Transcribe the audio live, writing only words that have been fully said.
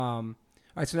All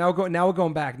right, so now we're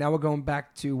going back. Now we're going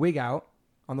back to Wig Out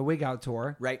on the Wig Out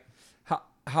tour. Right.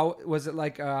 How was it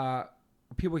like?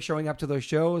 People showing up to those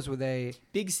shows? Were they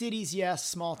big cities? Yes.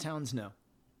 Small towns? No.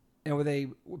 And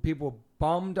were people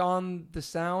bummed on the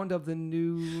sound of the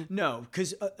new? No,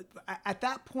 because at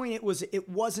that point it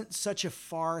wasn't such a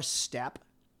far step.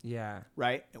 Yeah.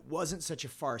 Right. It wasn't such a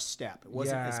far step. It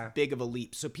wasn't as big of a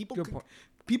leap. So people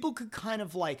could kind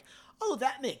of like, oh,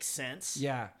 that makes sense.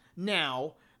 Yeah.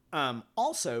 Now,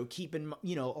 also keep in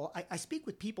mind, I speak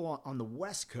with people on the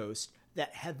West Coast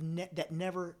that that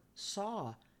never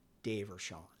saw Dave or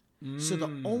Sean. So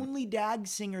the only Dag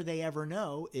singer they ever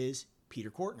know is Peter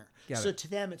Kortner. So to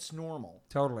them, it's normal.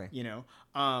 Totally.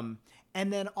 And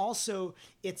then also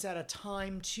it's at a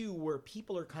time too where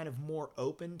people are kind of more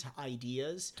open to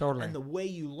ideas. Totally. And the way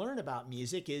you learn about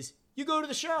music is you go to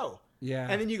the show. Yeah.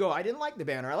 And then you go, I didn't like the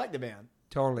band or I like the band.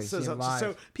 Totally.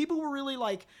 So people were really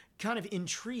like kind of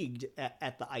intrigued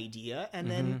at the idea, and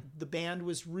then the band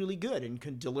was really good and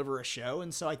could deliver a show.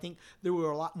 And so I think there were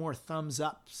a lot more thumbs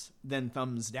ups than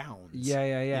thumbs downs.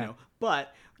 Yeah.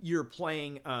 But you're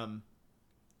playing.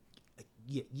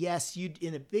 Yes,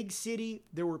 in a big city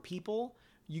there were people.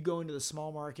 You go into the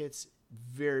small markets,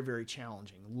 very, very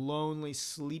challenging, lonely,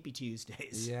 sleepy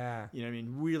Tuesdays. Yeah. You know what I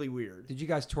mean? Really weird. Did you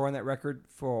guys tour on that record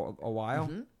for a while?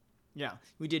 Mm-hmm. Yeah,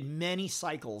 we did many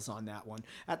cycles on that one.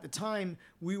 At the time,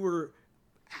 we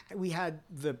had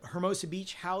the Hermosa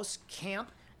Beach House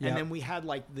camp, and then we had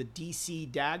like the DC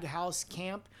Dag House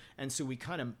camp, and so we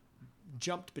kind of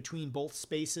jumped between both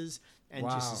spaces and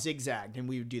just zigzagged, and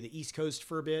we would do the East Coast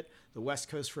for a bit, the West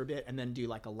Coast for a bit, and then do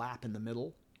like a lap in the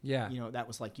middle. Yeah. That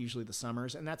was like usually the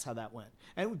summers, and that's how that went.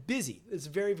 And it was busy. It's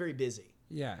very, very busy.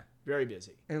 Yeah. Very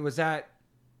busy. And was that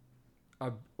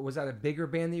a bigger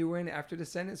band that you were in after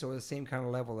Descendants, or the same kind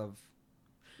of level of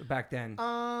back then?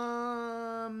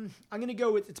 I'm gonna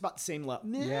go with it's about the same level.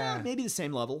 Yeah, maybe the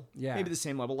same level. Yeah, maybe the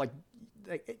same level. Like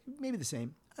maybe the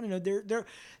same. I don't know. They're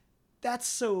that's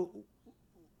so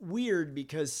weird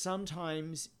because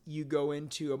sometimes you go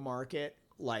into a market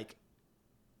like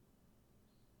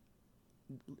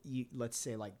let's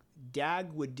say like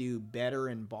Dag would do better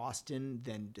in Boston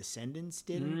than Descendants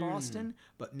did in Boston,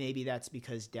 but maybe that's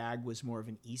because Dag was more of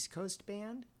an East Coast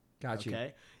band. Gotcha.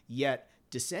 Okay. Yet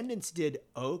Descendants did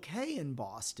okay in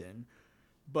Boston,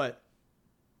 but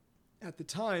at the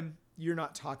time you're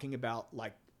not talking about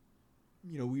like,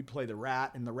 we'd play the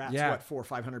Rat, and the Rat's what, 400 or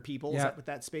 500 people? Is that what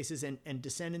that space is? And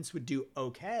Descendants would do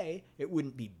okay. It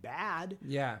wouldn't be bad.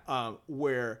 Yeah.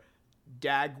 Where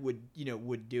Dag would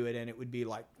do it, and it would be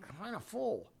like kind of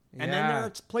full. And then there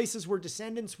are places where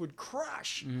Descendants would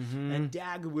crush, and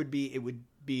Dag would be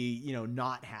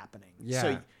not happening. Yeah.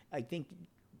 So I think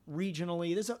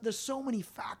regionally, there's so many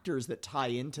factors that tie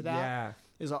into that.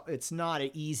 Yeah. It's not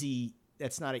an easy.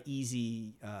 That's not an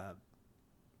easy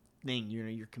thing.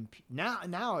 You're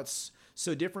now it's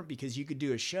so different because you could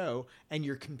do a show and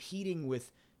you're competing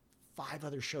with 5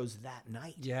 other shows that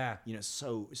night. Yeah.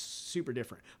 So super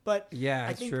different. But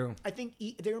yeah, true. I think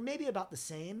they were maybe about the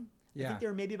same. Yeah. I think they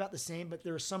were maybe about the same, but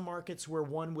there are some markets where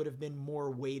one would have been more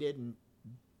weighted and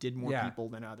did more people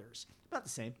than others. About the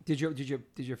same. Did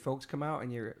your folks come out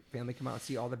and your family come out and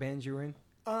see all the bands you were in?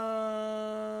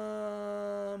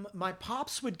 My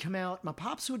pops would come out.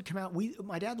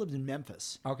 My dad lived in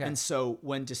Memphis. Okay. And so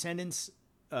when Descendants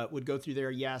would go through there,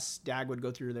 yes. Dag would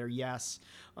go through there, yes.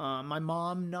 My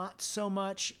mom, not so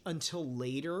much until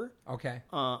later. Okay.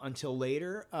 And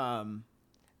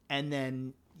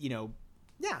then,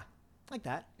 like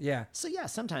that. Yeah. So yeah,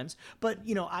 sometimes. But,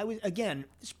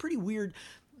 it's pretty weird.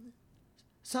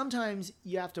 Sometimes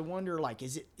you have to wonder, like,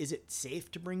 is it safe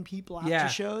to bring people out to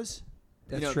shows?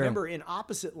 That's true. Remember, in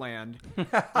Opposite Land,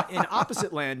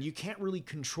 you can't really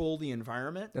control the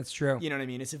environment. That's true. You know what I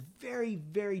mean? It's a very,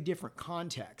 very different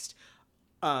context.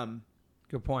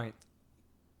 Good point.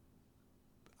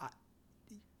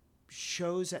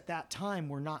 Shows at that time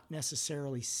were not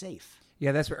necessarily safe.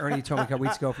 Yeah, that's what Ernie told me a couple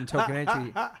weeks ago from Token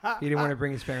Entry. He didn't want to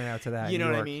bring his family out to that. You know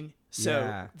what I mean?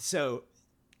 So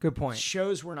good point.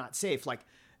 Shows were not safe. Like,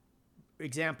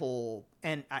 example,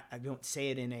 and I don't say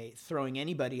it in a throwing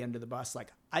anybody under the bus.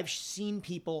 Like, I've seen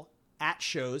people at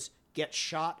shows get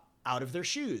shot out of their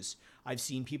shoes. I've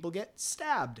seen people get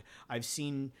stabbed. I've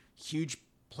seen huge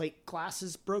plate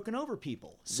glasses broken over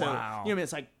people. So, wow.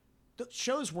 It's like, the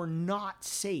shows were not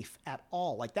safe at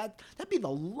all. Like that'd be the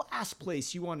last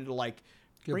place you wanted to like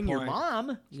bring your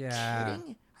mom. Yeah.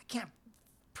 Kidding? I can't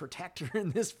protect her in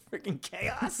this freaking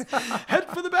chaos. Head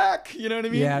for the back. You know what I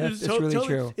mean? Yeah, that's really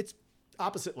true. It's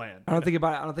Opposite Land. I don't think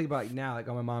about it now. Like,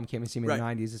 oh, my mom came and see me in the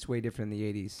 90s. It's way different in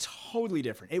the 80s. Totally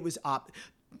different. It was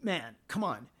man, come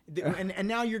on. And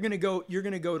now you're gonna go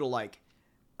to like,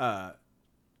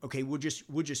 okay, we'll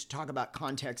just talk about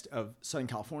context of Southern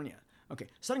California. Okay,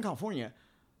 Southern California,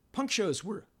 punk shows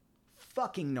were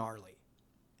fucking gnarly,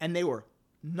 and they were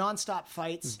nonstop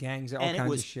fights, gangs, all and kinds it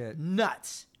was of shit.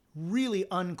 nuts, really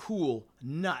uncool,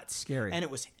 nuts, Scary. and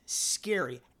it was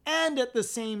scary. And at the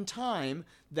same time,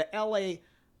 the LA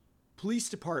Police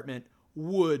Department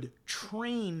would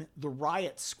train the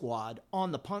riot squad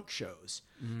on the punk shows.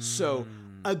 So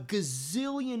a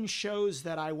gazillion shows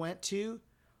that I went to,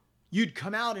 you'd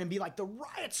come out and be like, the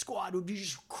riot squad would be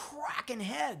just cracking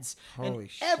heads. Holy and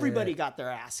shit. everybody got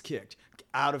their ass kicked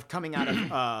coming out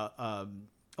of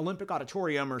Olympic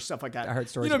Auditorium or stuff like that. I heard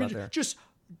stories what I about mean? there. Just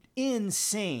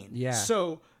insane. Yeah.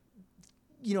 So,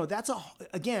 that's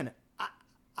again,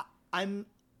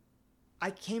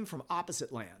 I came from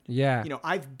opposite land. Yeah.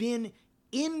 I've been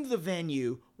in the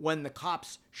venue when the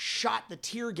cops shot the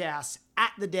tear gas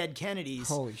at the dead Kennedys.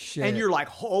 Holy shit. And you're like,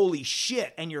 holy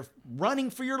shit. And you're running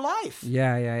for your life.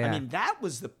 Yeah. I mean,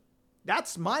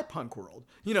 that's my punk world.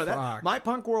 Fuck. My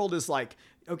punk world is like,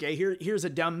 okay, here's a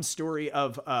dumb story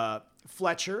of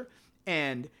Fletcher.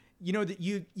 And that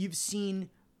you've seen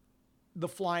the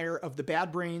flyer of the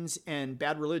Bad Brains and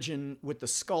Bad Religion with the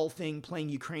skull thing playing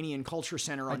Ukrainian Culture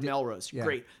Center on Melrose. Yeah.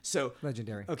 Great. So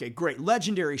Legendary. Okay, great.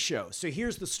 Legendary show. So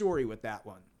here's the story with that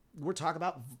one. We're talking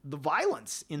about the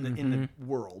violence in the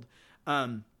world.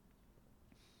 For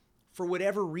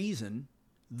whatever reason,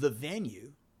 the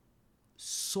venue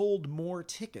sold more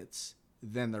tickets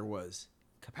than there was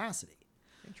capacity.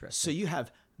 Interesting. So you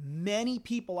have many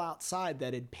people outside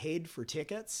that had paid for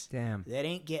tickets Damn. that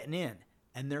ain't getting in,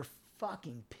 and they're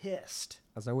fucking pissed.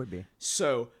 As I would be.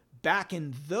 So back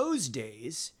in those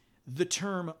days, the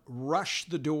term rush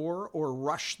the door or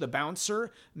rush the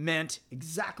bouncer meant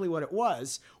exactly what it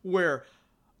was, where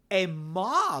a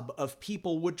mob of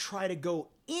people would try to go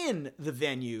in the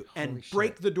venue and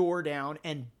break the door down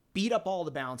and beat up all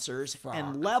the bouncers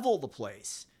and level the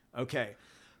place. Okay.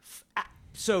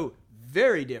 So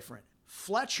very different.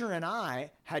 Fletcher and I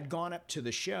had gone up to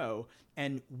the show,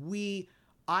 and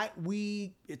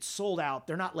it's sold out.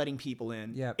 They're not letting people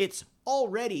in. Yep. It's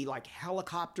already like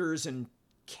helicopters and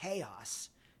chaos.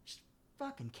 Just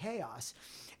fucking chaos.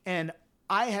 And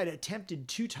I had attempted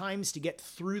 2 times to get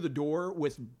through the door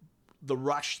with the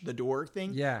rush the door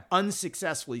thing. Yeah.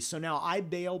 Unsuccessfully. So now I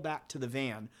bail back to the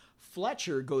van.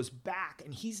 Fletcher goes back,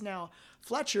 and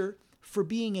Fletcher, for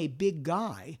being a big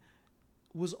guy,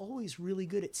 was always really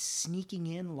good at sneaking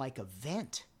in like a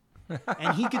vent.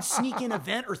 And he could sneak in a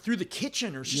vent or through the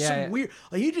kitchen or some weird.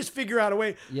 Like, he'd just figure out a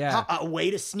way, a way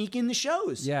to sneak in the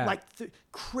shows. Yeah, like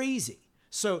crazy.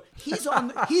 So he's on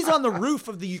the roof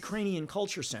of the Ukrainian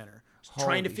Culture Center,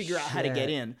 trying to figure out how to get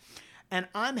in. And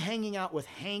I'm hanging out with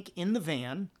Hank in the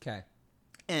van. Okay.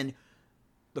 And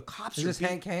the cops Is this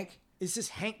Hank? Is this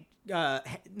Hank?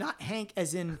 Not Hank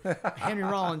as in Henry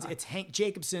Rollins. It's Hank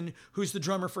Jacobson, who's the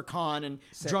drummer for Con and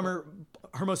drummer,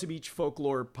 Hermosa Beach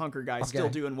folklore punker guy, still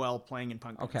doing well playing in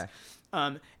punk bands.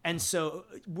 Okay. And so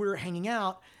we're hanging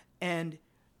out, and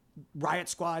riot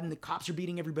squad and the cops are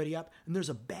beating everybody up, and there's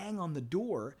a bang on the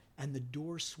door, and the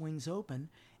door swings open,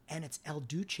 and it's El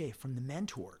Duce from the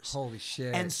Mentors. Holy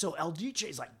shit. And so El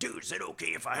Duce's like, dude, is it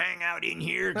okay if I hang out in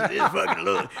here? Because it's fucking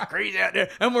little crazy out there.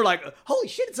 And we're like, holy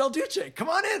shit, it's El Duce. Come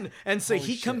on in. And so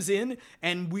he comes in,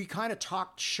 and we kind of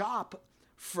talked shop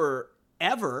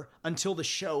forever until the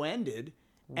show ended.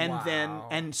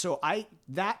 And so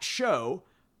that show,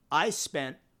 I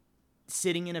spent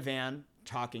sitting in a van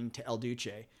talking to El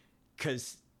Duce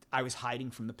because I was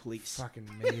hiding from the police. Fucking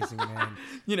amazing, man.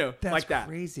 That's like that.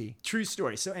 Crazy. True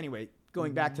story. So anyway,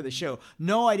 going back to the show.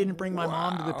 No, I didn't bring my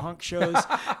mom to the punk shows.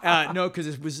 No, because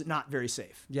it was not very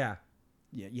safe. Yeah.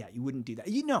 Yeah, you wouldn't do that.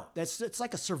 It's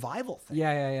like a survival thing.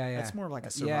 Yeah. That's more like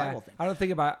a survival thing. I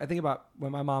think about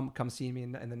when my mom comes see me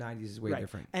in the 90s is way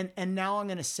different. And now I'm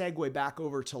going to segue back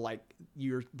over to like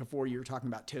before you were talking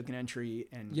about Token Entry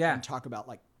and talk about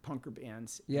like punker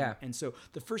bands. Yeah. And so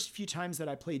the first few times that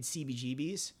I played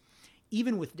CBGBs,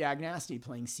 even with Dag Nasty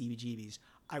playing CBGBs,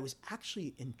 I was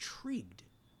actually intrigued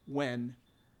when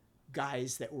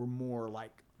guys that were more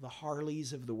like the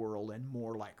Harleys of the world and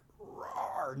more like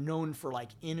known for like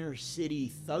inner city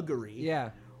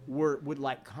thuggery would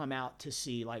like come out to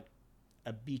see like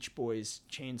a Beach Boys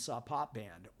chainsaw pop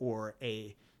band or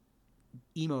a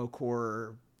emo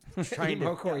core trying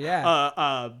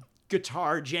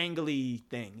guitar jangly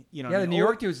thing, the New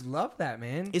York dudes love that,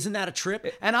 man. Isn't that a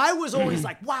trip? And I was always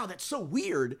like, wow, that's so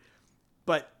weird,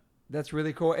 but that's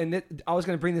really cool. And I was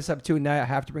going to bring this up too, and now I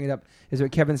have to bring it up, is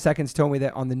what Kevin Seconds told me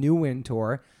that on the New Wind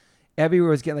tour, everywhere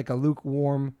was getting like a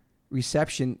lukewarm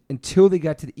reception until they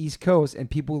got to the East Coast, and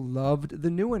people loved the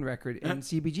New One record in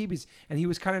CBGB's, and he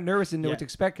was kind of nervous and knew what to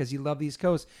expect because he loved the East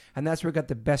Coast, and that's where it got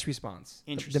the best response.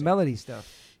 Interesting. The melody stuff.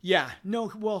 Yeah.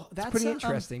 No. Well, that's Pretty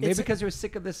interesting. Maybe because they were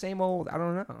sick of the same old. I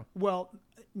don't know. Well,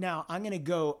 now I'm gonna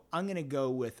go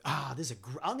with I'm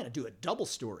gonna do a double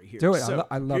story here. Do it. So,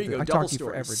 I love here you it. go, I double talk to you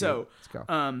story. forever. So, Let's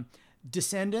go.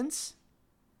 Descendants,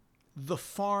 The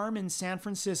Farm in San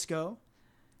Francisco,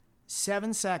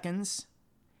 7 Seconds,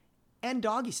 and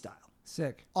Doggy Style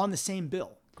Sick. on the same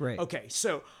bill. Great. Okay,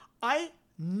 so I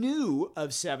knew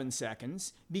of 7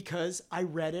 Seconds because I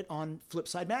read it on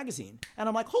Flipside magazine, and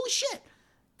I'm like, holy shit,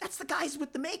 that's the guys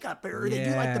with the makeup, or they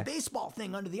do like the baseball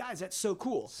thing under the eyes. That's so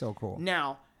cool. So cool.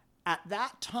 Now, at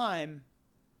that time,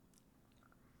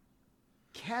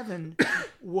 Kevin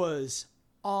was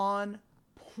on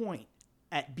point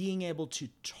at being able to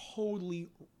totally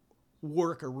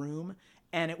work a room,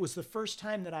 and it was the first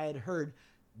time that I had heard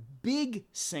big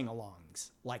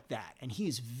sing-alongs like that, and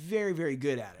he's very, very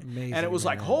good at it. Amazing, and it was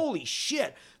like, man. holy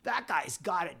shit, that guy's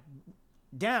got it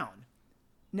down.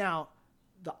 Now,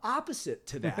 the opposite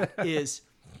to that is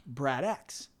Brad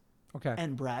X. Okay.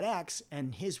 And Brad X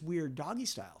and his weird Doggy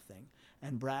Style thing.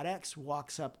 And Brad X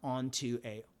walks up onto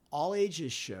a all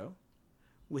ages show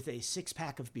with a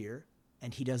 6-pack of beer,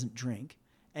 and he doesn't drink.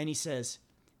 And he says,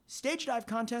 stage dive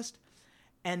contest.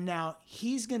 And now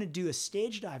he's going to do a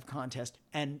stage dive contest,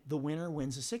 and the winner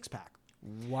wins a 6-pack.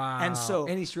 Wow. And so,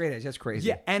 any straight edge. That's crazy.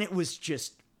 yeah, and it was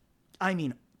just, I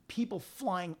mean, people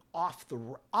flying off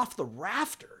the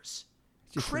rafters.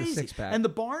 Just for the Crazy. 6-pack. And the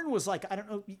barn was like, I don't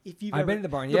know if you've I've ever been in the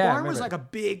barn. The Yeah, I barn was remember.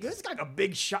 like it's like a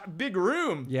big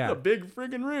room. Yeah. A big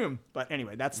friggin' room. But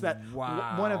anyway, that's that.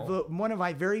 Wow. One of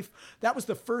my that was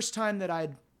the first time that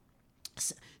I'd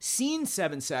seen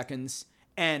 7 Seconds,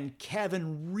 and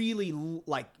Kevin really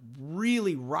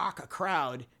rock a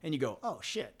crowd, and you go, oh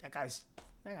shit, that guy's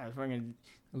fucking.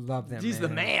 Love them. He's the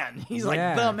man. He's like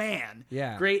Yeah. the man.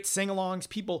 Yeah. Great sing-alongs.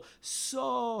 People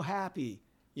so happy.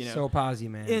 You know, So posy,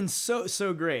 man. and so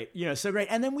great, so great.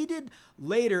 And then we did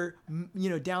later,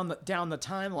 down the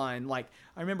timeline. Like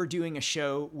I remember doing a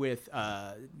show with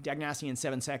Dagnassi and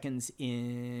 7 Seconds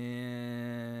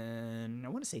in, I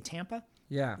want to say Tampa.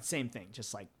 Yeah. Same thing,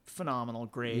 just like phenomenal,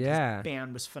 great. Yeah. His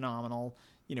band was phenomenal.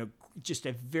 Just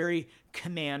a very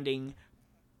commanding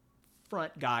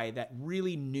front guy that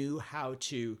really knew how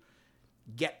to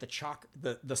get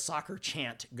the soccer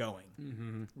chant going.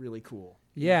 Mm-hmm. Really cool.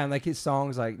 Yeah, and like his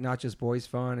songs, like Not Just Boys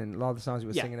Fun, and a lot of the songs he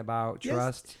was singing about Yes.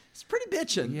 trust. It's pretty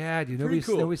bitchin'. Yeah, dude. Pretty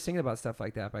cool. Nobody's singing about stuff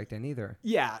like that back then either.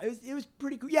 Yeah, it was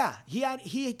pretty cool. Yeah,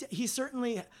 he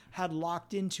certainly had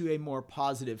locked into a more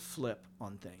positive flip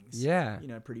on things. Yeah.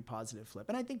 A pretty positive flip,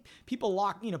 and I think people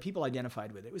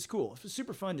identified with it. It was cool. It was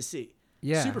super fun to see.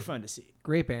 Yeah. Super fun to see.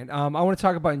 Great band. I want to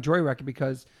talk about Enjoy record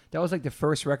because that was like the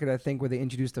first record, I think, where they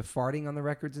introduced the farting on the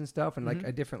records and stuff, and like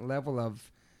a different level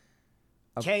of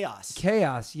Chaos.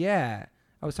 chaos. Yeah,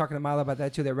 I was talking to Milo about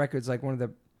that too. That record's like one of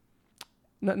the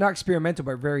not experimental,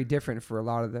 but very different for a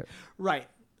lot of the Right.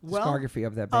 Well, discography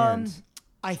of that band.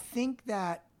 I think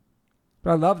that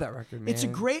But I love that record, man. it's a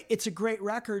great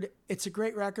record. It's a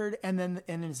great record, and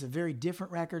it's a very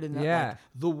different record in that like,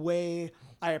 the way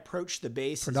I approach the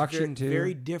bass Production is too.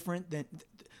 very different than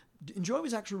Enjoy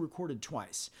was actually recorded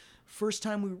twice. First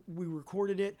time we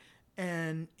recorded it,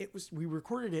 and we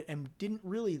recorded it and didn't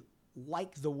really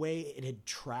like the way it had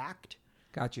tracked.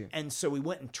 Got you. And so we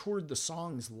went and toured the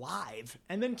songs live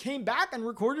and then came back and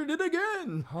recorded it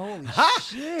again. Holy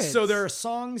shit. So there are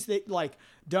songs that like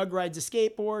Doug Rides a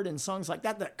Skateboard and songs like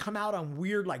that come out on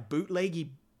weird like bootleggy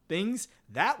things.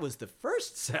 That was the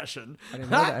first session. I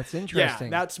didn't know that. That's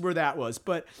interesting. Yeah, that's where that was.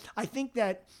 But I think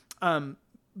that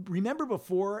remember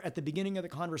before at the beginning of the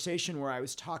conversation where I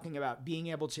was talking about being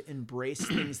able to embrace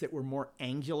things that were more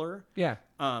angular. Yeah.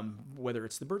 Whether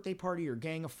it's the Birthday Party or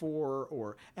Gang of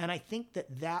Four and I think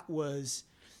that was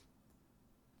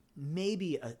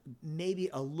maybe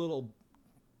a little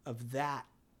of that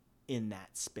in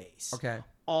that space. Okay.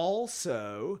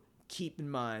 Also, keep in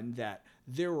mind that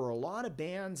there were a lot of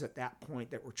bands at that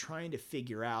point that were trying to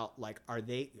figure out like, are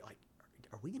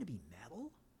we going to be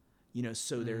metal?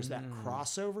 So there's that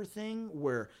crossover thing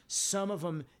where some of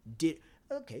them did.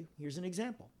 Okay, here's an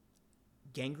example.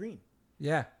 Gangrene.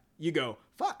 Yeah. You go,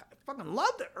 fuck, I fucking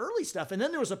love the early stuff. And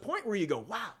then there was a point where you go,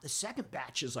 wow, the second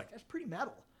batch is like, that's pretty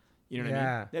metal. You know what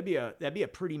I mean? That'd be a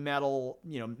pretty metal,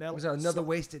 metal. Was that Another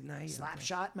Wasted Night?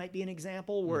 Slapshot might be an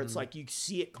example where it's like you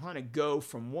see it kind of go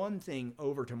from one thing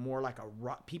over to more like a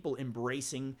rock, people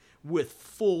embracing with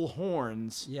full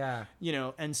horns. Yeah.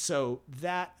 And so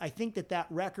that I think that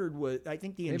record was, I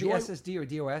think the maybe SSD or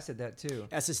DOS did that too.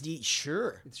 SSD,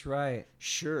 sure. It's right.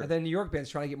 Sure. And then New York band's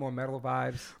trying to get more metal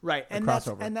vibes. Right. And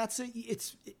crossover.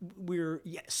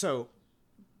 So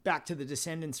back to the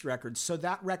Descendants record. So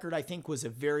that record, I think, was a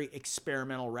very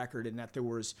experimental record in that there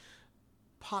was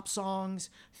pop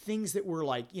songs, things that were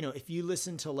like, if you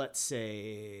listen to, let's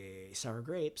say, Sour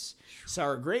Grapes,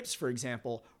 for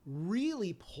example,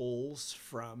 really pulls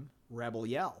from Rebel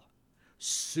Yell.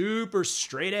 Super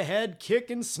straight ahead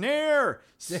kick and snare.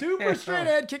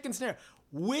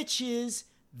 Which is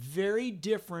very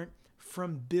different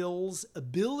from Bill's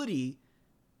ability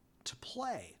to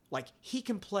play. Like, he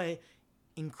can play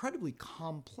incredibly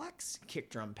complex kick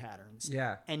drum patterns.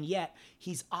 Yeah. And yet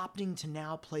he's opting to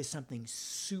now play something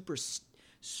super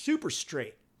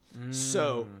straight.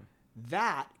 So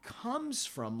that comes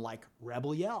from like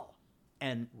Rebel Yell.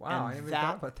 And wow, I never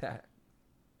thought about that.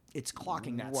 It's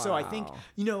clocking that. Wow. So I think,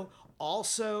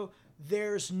 also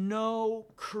there's no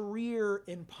career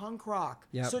in punk rock.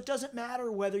 Yep. So it doesn't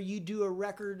matter whether you do a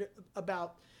record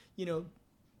about,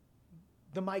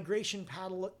 the migration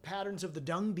patterns of the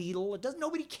dung beetle.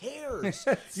 Nobody cares.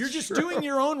 You're just doing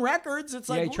your own records. It's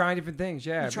like, you're trying different things.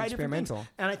 Yeah, experimental.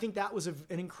 And I think that was an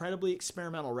incredibly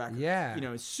experimental record. Yeah.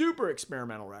 Super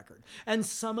experimental record. And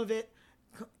some of it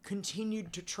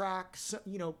continued to track,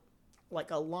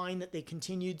 like a line that they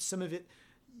continued. Some of it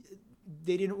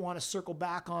they didn't want to circle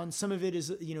back on. Some of it is,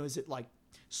 is it like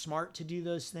smart to do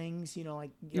those things?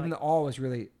 Even the All was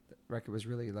really... record was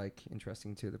really like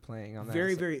interesting too, the playing on that.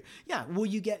 Very well,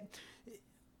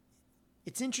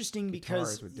 it's interesting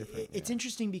because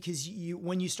interesting because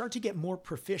when you start to get more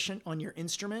proficient on your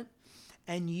instrument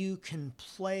and you can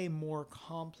play more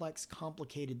complex,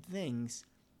 complicated things,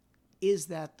 is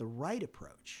that the right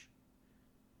approach?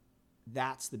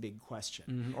 That's the big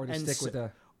question.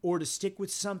 Or to stick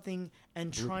with something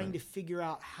and trying to figure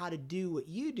out how to do what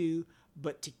you do,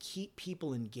 but to keep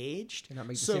people engaged. And not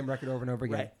make the same record over and over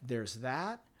again. Right, there's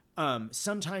that.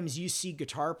 Sometimes you see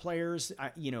guitar players,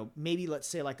 maybe let's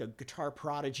say like a guitar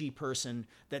prodigy person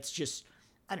that's just,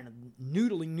 I don't know,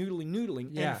 noodling.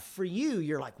 Yeah. And for you,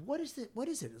 you're like, what is it?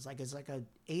 It's like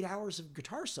 8 hours of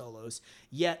guitar solos.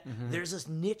 Yet there's this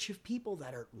niche of people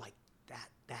that are like that.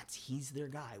 He's their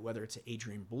guy, whether it's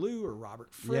Adrian Belew or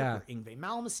Robert Fripp or Yngwie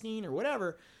Malmsteen or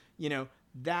whatever.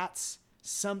 That's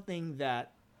something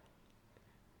that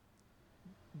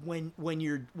when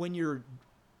you're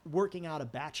working out a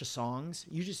batch of songs,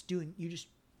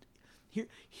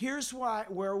 here's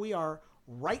where we are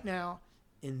right now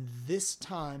in this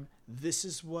time. This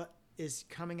is what is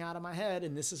coming out of my head,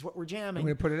 and this is what we're jamming. I'm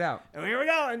gonna put it out. And here we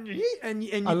go.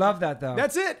 And I love that though.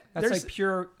 That's it. That's like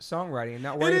pure songwriting, and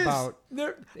not worried about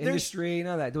industry.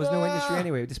 None of that. There was no industry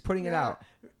anyway. Just putting it out.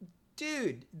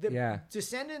 Dude,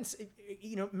 Descendants.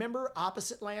 Remember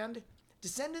Opposite Land?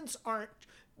 Descendants aren't.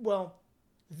 Well,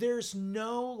 there's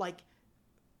no like.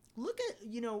 Look at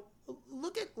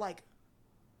like.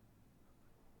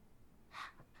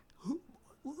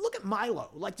 Look at Milo.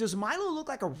 Like, does Milo look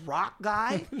like a rock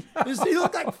guy? Does he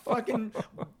look like fucking,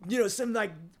 some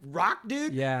like rock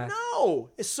dude? Yeah.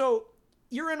 No. So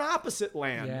you're in Opposite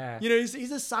Land. Yeah.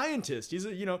 He's a scientist. He's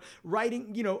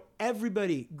writing,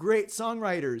 everybody, great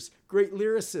songwriters, great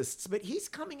lyricists, but he's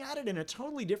coming at it in a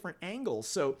totally different angle.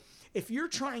 So if you're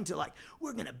trying to like,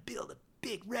 we're going to build a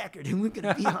big record and we're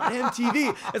gonna be on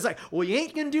MTV. It's like, well, you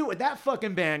ain't gonna do it with that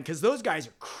fucking band because those guys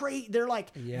are crazy. They're like,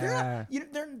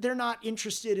 they're not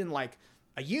interested in like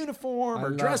a uniform or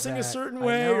dressing a certain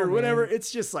way or whatever. Man.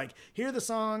 It's just like, hear the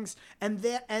songs and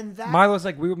that. Milo's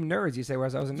like, we were nerds. You say,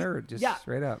 whereas I was a nerd, just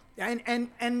straight up.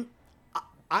 And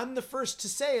I'm the first to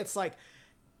say it's like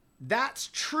that's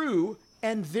true.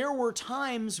 And there were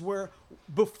times where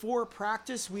before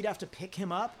practice we'd have to pick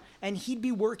him up and he'd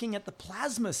be working at the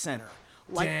Plasma Center.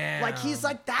 Like he's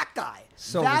like that guy.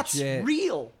 So that's legit.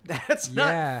 Real. That's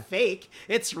not fake.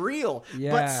 It's real.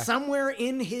 Yeah. But somewhere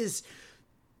in his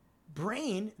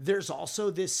brain, there's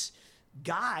also this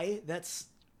guy that's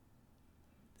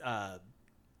can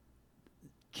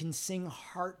sing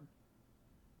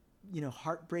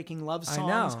heartbreaking love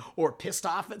songs or pissed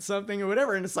off at something or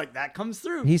whatever, and it's like that comes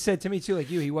through. He said to me too, like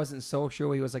he wasn't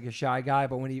social. He was like a shy guy,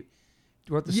 but when he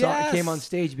wrote the song, came on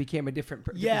stage, became a different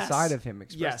side of him,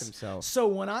 expressed himself. So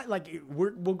when I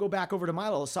we'll go back over to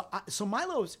Milo. So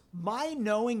my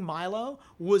knowing Milo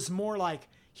was more like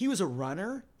he was a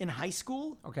runner in high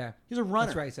school. Okay, he's a runner.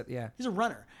 That's right. He said, he's a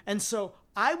runner, and so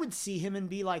I would see him and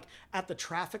be like at the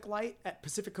traffic light at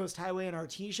Pacific Coast Highway in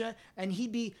Artesia, and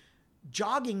he'd be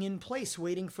jogging in place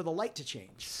waiting for the light to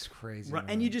change. It's crazy.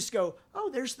 And you just go,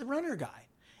 oh, there's the runner guy.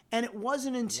 And it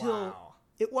wasn't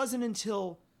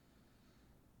until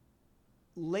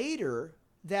later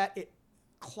that it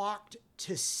clocked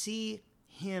to see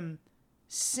him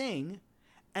sing.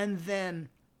 And then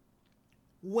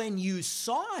when you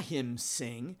saw him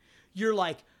sing, you're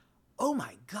like, oh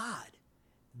my God,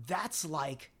 that's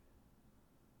like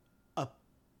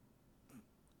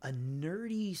a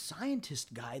nerdy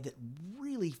scientist guy that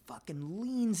really fucking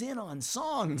leans in on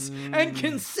songs and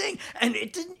can sing. And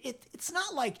it's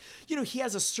not like, he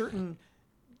has a certain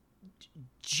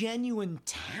genuine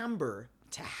timbre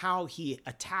to how he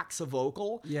attacks a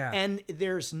vocal. Yeah. And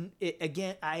there's,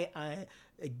 again, I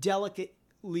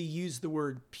delicately use the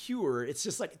word pure. It's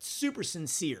just like, it's super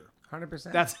sincere.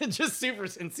 100%. That's just super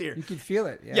sincere. You can feel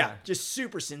it. Yeah, just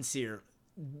super sincere.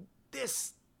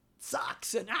 This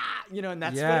sucks, and and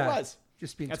that's what it was.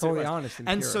 Just being totally honest and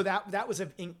pure. So that was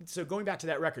so going back to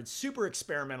that record, super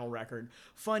experimental record,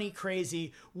 funny,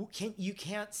 crazy. You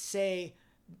can't say,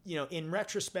 in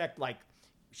retrospect, like,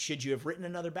 should you have written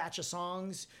another batch of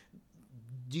songs?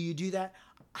 Do you do that?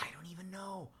 I don't even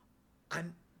know.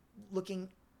 I'm looking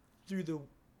through the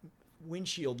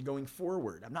windshield going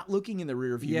forward. I'm not looking in the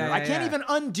rear view mirror. I can't even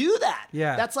undo that.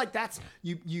 Yeah. That's like, that's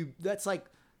like,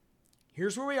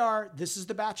 here's where we are. This is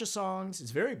the batch of songs. It's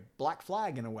very Black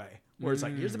Flag in a way, where it's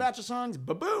like, here's the batch of songs.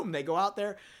 Ba-boom. They go out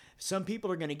there. Some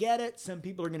people are going to get it. Some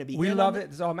people are going to be. We love it.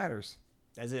 That's all that matters.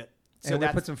 That's it. So we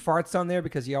put some farts on there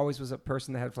because he always was a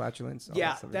person that had flatulence.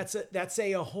 Yeah, that's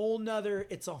a whole nother.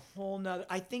 It's a whole nother.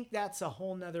 I think that's a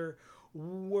whole nother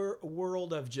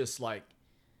world of just like.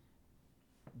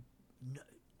 No,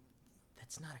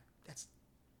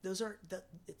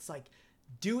 it's like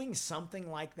doing something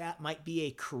like that might be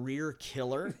a career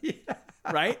killer,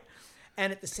 right?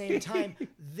 And at the same time,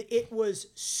 it was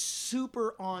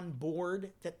super on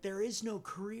board that there is no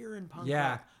career in punk rock.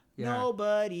 Yeah.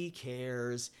 Nobody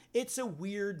cares. It's a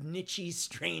weird, niche-y,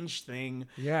 strange thing.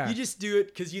 Yeah. You just do it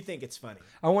because you think it's funny.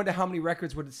 I wonder how many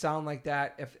records would it sound like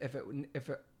that if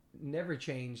it never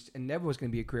changed and never was going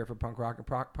to be a career for punk rock, and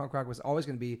punk rock was always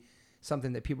going to be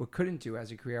something that people couldn't do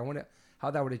as a career. I wonder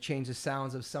how that would have changed the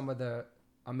sounds of some of the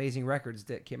amazing records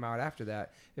that came out after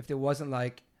that. If there wasn't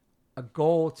like a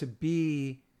goal to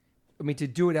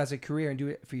do it as a career and do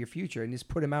it for your future and just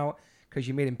put them out because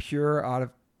you made them pure out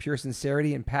of pure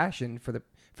sincerity and passion for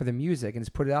the music and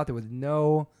just put it out there with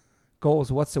no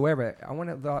goals whatsoever. I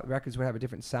wonder if the records would have a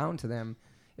different sound to them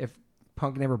if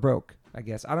punk never broke, I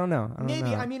guess. I don't know.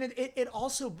 Maybe. I mean, it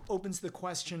also opens the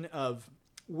question of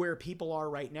where people are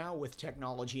right now with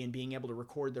technology and being able to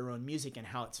record their own music and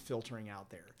how it's filtering out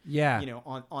there. Yeah.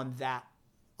 On that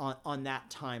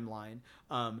timeline.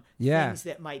 Things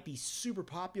that might be super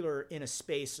popular in a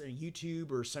space,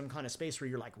 YouTube or some kind of space where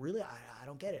you're like, really? I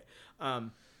don't get it.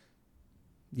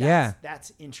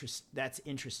 That's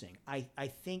interesting. I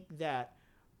think that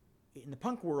in the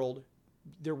punk world,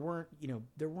 there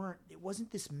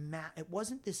wasn't this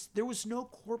no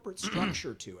corporate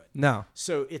structure to it. No.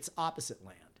 So it's opposite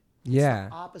land. Yeah. It's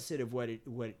the opposite of how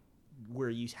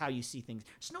you see things.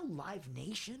 There's no Live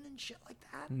Nation and shit like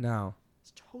that. No.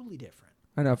 It's totally different.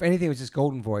 I know. If anything, it was just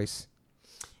Golden Voice.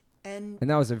 And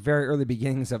that was the very early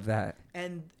beginnings of that.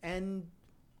 And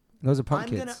those are punk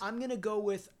kids. I'm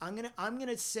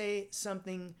gonna say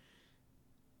something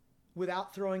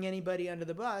without throwing anybody under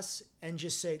the bus and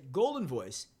just say Golden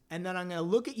Voice. And then I'm going to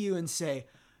look at you and say,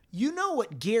 you know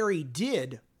what Gary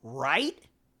did, right?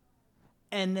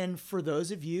 And then for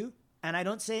those of you, and I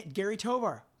don't say it, Gary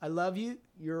Tovar, I love you.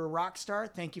 You're a rock star.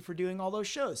 Thank you for doing all those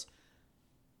shows.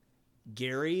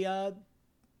 Gary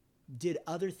did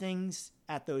other things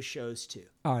at those shows too.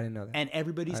 Oh, I didn't know that. And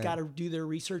everybody's got to do their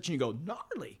research, and you go,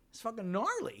 gnarly. It's fucking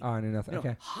gnarly. Oh, I didn't know that.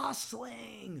 Okay.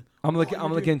 Hustling. I'm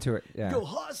looking into it. Yeah. Go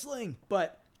hustling.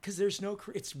 But because there's no,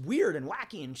 it's weird and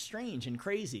wacky and strange and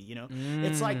crazy,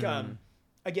 It's like,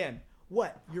 again,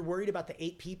 what? You're worried about the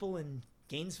 8 people in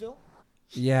Gainesville?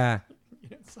 Yeah.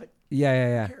 It's like,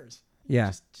 yeah. Who cares?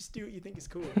 Yeah. Just do what you think is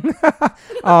cool.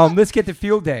 Let's get to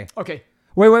Field Day. Okay.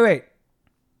 Wait.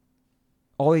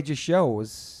 All Ages Show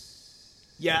was...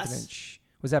 Yes.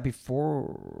 Was that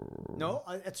before? No,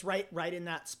 it's right in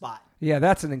that spot. Yeah,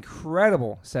 that's an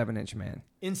incredible 7-inch, man.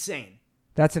 Insane.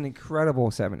 That's an incredible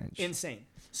 7-inch. Insane.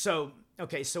 So,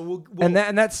 okay, so we'll and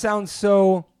that sounds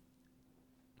so...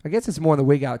 I guess it's more on the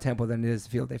Wig Out tempo than it is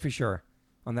Field Day, for sure.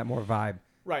 On that more vibe.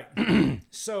 Right.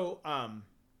 So,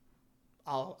 I'll.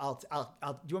 Do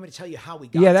you want me to tell you how we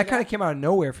got? Yeah, that kind of came out of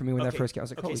nowhere for me when that first came. I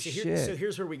was like, holy shit. So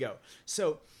here's where we go.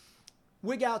 So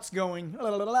Wig Out's going,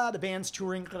 the band's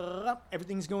touring,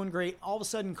 everything's going great. All of a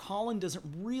sudden, Colin doesn't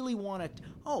really want to.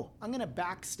 Oh, I'm going to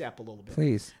backstep a little bit.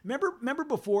 Please. Remember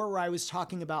before where I was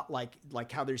talking about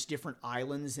like how there's different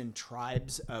islands and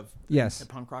tribes of Yes. the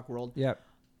punk rock world? Yep.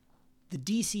 The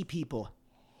DC people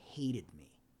hated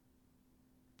me.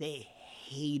 They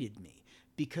hated me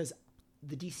because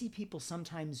the DC people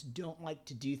sometimes don't like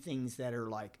to do things that are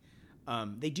like,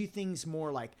 they do things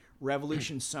more like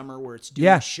Revolution Summer where it's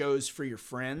doing shows for your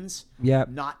friends,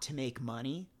 not to make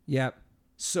money. Yep.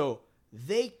 So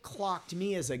they clocked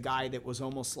me as a guy that was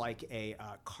almost like a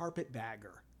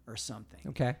carpetbagger or something.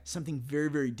 Okay. Something very,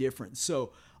 very different.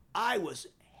 So I was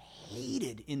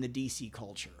hated in the DC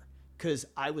culture because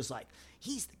I was like,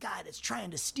 he's the guy that's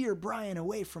trying to steer Brian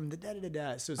away from the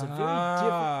da-da-da-da. So it's a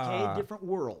very different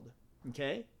world.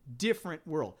 Okay? Different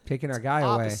world. Taking our guy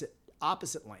away.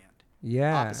 Opposite land.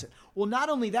 Yeah. Opposite. Well, not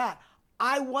only that,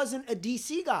 I wasn't a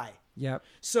DC guy. Yep.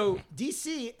 So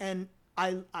DC, and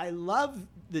I love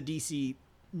the DC,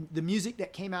 the music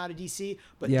that came out of DC,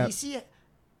 but DC,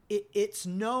 it's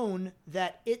known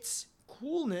that its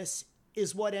coolness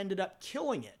is what ended up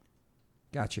killing it.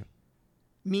 Gotcha.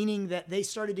 Meaning that they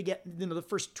started to get, the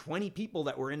first 20 people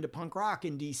that were into punk rock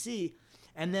in DC,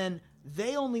 and then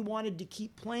they only wanted to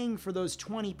keep playing for those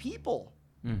 20 people.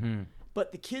 Mm-hmm.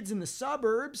 But the kids in the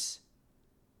suburbs,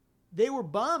 they were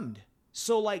bummed.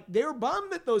 So like they were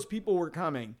bummed that those people were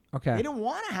coming. Okay. They didn't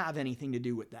want to have anything to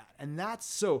do with that. And that's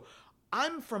so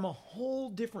I'm from a whole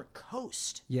different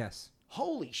coast. Yes.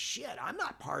 Holy shit. I'm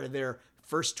not part of their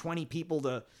first 20 people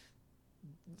to,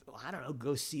 I don't know,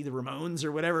 go see the Ramones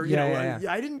or whatever.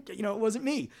 I didn't, it wasn't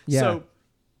me. Yeah.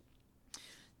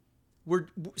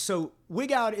 So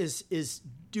Wig Out is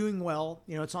doing well.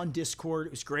 It's on Discord.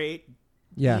 It was great.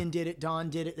 Yeah. Ian did it. Don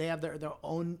did it. They have their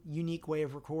own unique way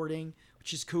of recording,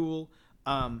 which is cool.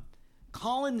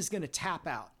 Colin is going to tap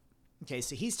out. Okay,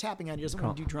 so he's tapping out. He doesn't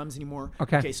want to do drums anymore.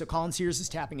 Okay, so Colin Sears is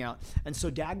tapping out. And so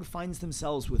DAG finds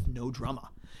themselves with no drummer.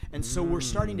 And so we're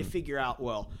starting to figure out,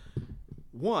 well,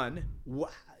 one,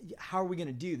 how are we going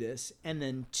to do this? And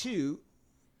then two,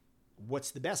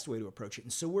 what's the best way to approach it?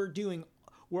 And so we're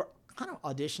kind of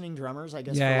auditioning drummers, I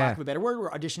guess, for lack of a better word.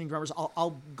 We're auditioning drummers.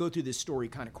 I'll go through this story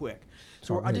kind of quick.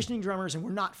 So we're auditioning drummers, and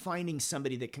we're not finding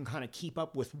somebody that can kind of keep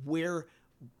up with where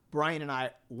Brian and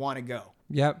I want to go.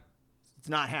 Yep. It's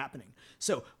not happening.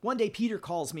 So one day Peter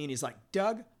calls me, and he's like,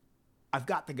 Doug, I've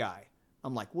got the guy.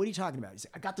 I'm like, what are you talking about? He's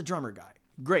like, I got the drummer guy.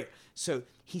 Great. So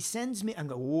he sends me, I'm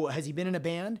going, whoa, has he been in a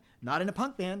band? Not in a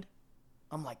punk band.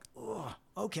 I'm like, oh,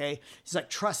 okay. He's like,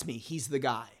 trust me, he's the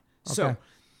guy. Okay. So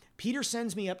Peter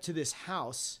sends me up to this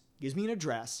house, gives me an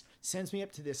address, sends me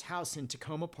up to this house in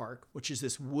Tacoma Park, which is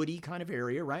this woody kind of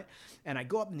area, right? And I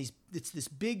go up in it's this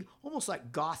big, almost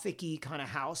like Gothic-y kind of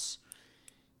house.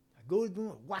 I go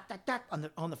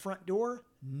on the front door.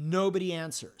 Nobody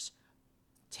answers.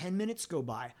 10 minutes go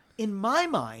by. In my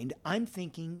mind, I'm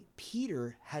thinking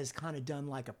Peter has kind of done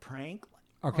like a prank.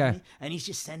 Okay. On me, and he's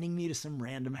just sending me to some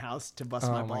random house to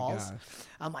bust my balls. God.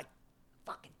 I'm like,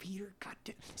 fucking Peter.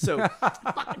 Goddamn. So,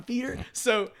 fucking Peter.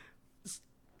 So,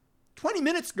 20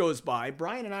 minutes goes by.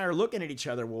 Brian and I are looking at each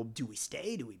other. Well, do we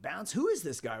stay? Do we bounce? Who is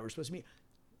this guy we're supposed to meet?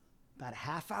 About a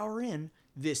half hour in,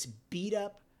 this beat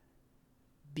up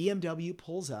BMW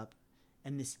pulls up,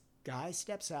 and this guy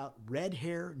steps out, red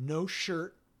hair, no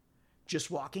shirt, just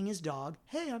walking his dog.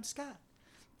 Hey, I'm Scott.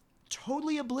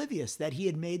 Totally oblivious that he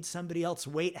had made somebody else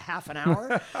wait half an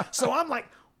hour. So I'm like,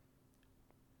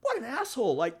 what an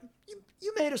asshole. Like,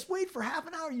 you made us wait for half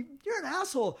an hour. You're an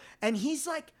asshole. And he's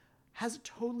like, has a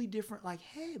totally different, like,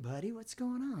 hey, buddy, what's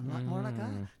going on? A lot more like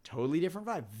that. Totally different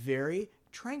vibe. Very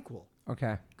tranquil.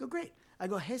 Okay. Go, great. I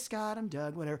go, hey, Scott, I'm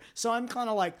Doug, whatever. So I'm kind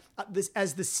of like, this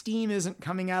as the steam isn't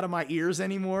coming out of my ears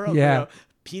anymore. Yeah.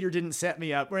 Peter didn't set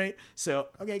me up, right? So,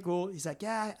 okay, cool. He's like,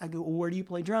 yeah. I go, well, where do you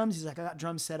play drums? He's like, I got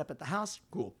drums set up at the house.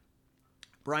 Cool.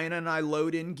 Brian and I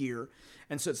load in gear.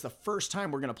 And so it's the first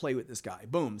time we're going to play with this guy.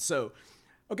 Boom. So,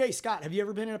 okay, Scott, have you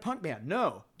ever been in a punk band?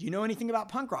 No. Do you know anything about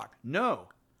punk rock? No.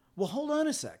 Well, hold on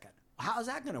a second. How's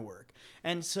that going to work?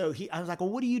 And so I was like, well,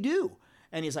 what do you do?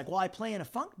 And he's like, well, I play in a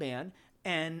funk band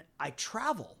and I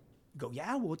travel. I go,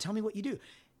 yeah, well, tell me what you do.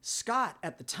 Scott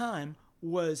at the time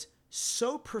was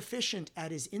so proficient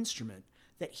at his instrument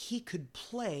that he could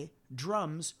play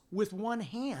drums with one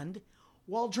hand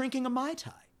while drinking a Mai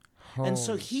Tai. And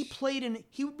so he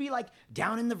would be like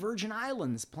down in the Virgin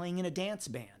Islands playing in a dance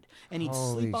band. And he'd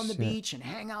sleep on the beach and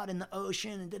hang out in the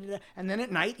ocean. And then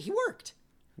at night he worked.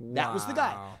 Wow. That was the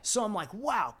guy. So I'm like,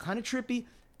 wow, kind of trippy.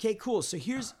 Okay, cool. So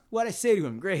here's what I say to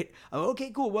him. Great. Oh, okay,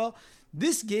 cool. Well,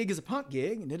 this gig is a punk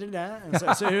gig. And so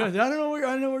I don't know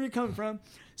where you're coming from.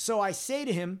 So I say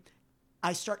to him,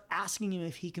 I start asking him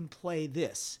if he can play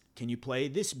this. Can you play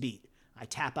this beat? I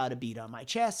tap out a beat on my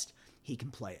chest. He can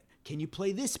play it. Can you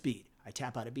play this beat? I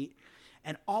tap out a beat.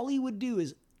 And all he would do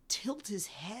is tilt his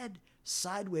head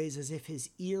sideways as if his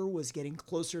ear was getting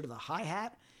closer to the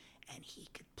hi-hat, and he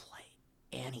could play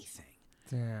anything.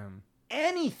 Damn.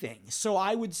 Anything. So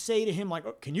I would say to him, like,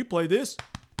 oh, can you play this?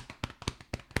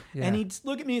 Yeah. And he'd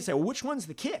look at me and say, well, which one's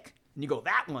the kick? And you go,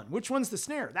 that one. Which one's the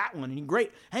snare? That one. And he'd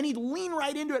great. And he'd lean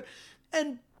right into it.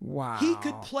 And wow. he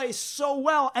could play so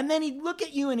well. And then he'd look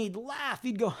at you and he'd laugh.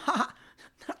 He'd go, ha,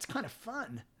 that's kind of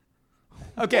fun.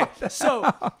 Okay,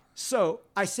 so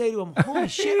I say to him, holy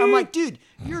shit. I'm like, dude,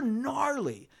 you're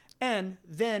gnarly. And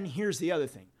then here's the other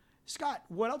thing. Scott,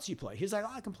 what else do you play? He's like,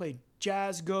 oh, I can play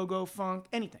jazz, go-go, funk,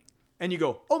 anything. And you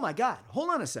go, oh my God, hold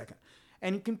on a second.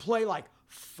 And he can play like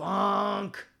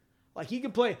funk. Like he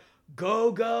can play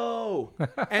go-go.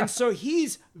 And so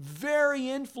he's very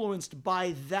influenced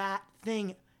by that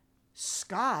thing.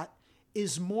 Scott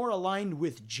is more aligned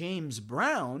with James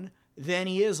Brown than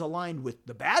he is aligned with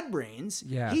the Bad Brains.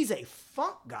 Yeah. He's a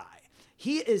funk guy.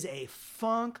 He is a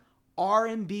funk,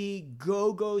 R&B,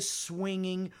 go-go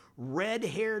swinging,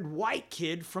 red-haired white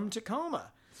kid from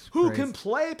Tacoma who can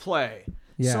play.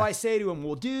 Yeah. So I say to him,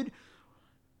 well, dude,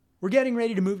 we're getting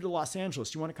ready to move to Los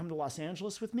Angeles. Do you want to come to Los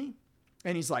Angeles with me?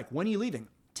 And he's like, when are you leaving?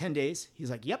 10 days. He's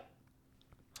like, yep.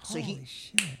 So Holy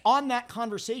shit. on that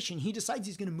conversation, he decides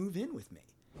he's going to move in with me.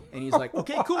 And he's like,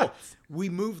 okay, cool. We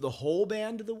moved the whole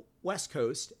band to the West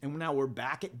Coast, and now we're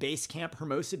back at base camp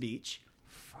Hermosa Beach.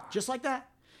 Just like that.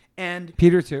 And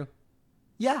Peter too.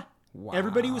 yeah, Wow.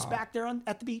 everybody was back there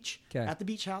at the beach, Okay. at the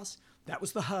beach house. That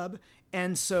was the hub.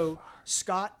 And so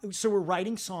we're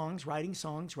writing songs.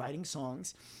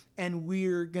 And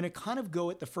we're going to kind of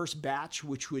go at the first batch,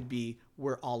 which would be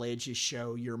Where All Ages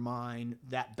Show, You're Mine,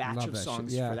 that batch Love of that shit.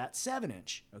 songs Yeah. for that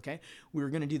 7-inch. Okay. We were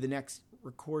going to do the next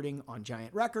recording on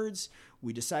Giant Records.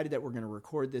 We decided that we're going to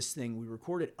record this thing. We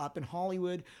recorded up in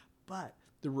Hollywood, but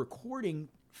the recording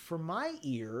for my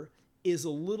ear is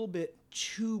a little bit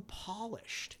too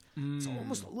polished. It's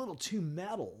almost a little too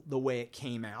metal the way it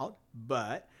came out,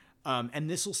 but, and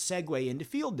this will segue into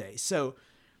Field Day. So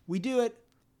we do it.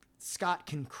 Scott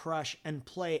can crush and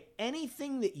play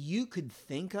anything that you could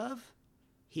think of,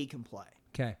 he can play.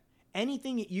 Okay.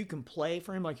 Anything that you can play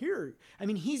for him, like here. I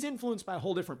mean, he's influenced by a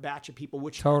whole different batch of people,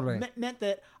 which Totally. meant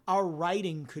that our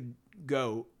writing could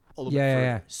go a little bit Yeah, further.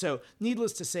 yeah. So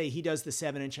needless to say, he does the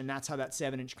 7-inch, and that's how that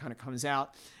 7-inch kind of comes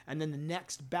out. And then the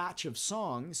next batch of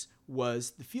songs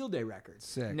was the Field Day record.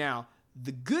 Sick. Now,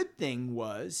 the good thing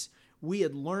was we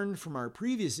had learned from our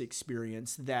previous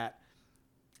experience that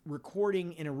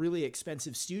recording in a really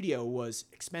expensive studio was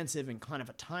expensive and kind of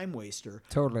a time waster.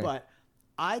 Totally. But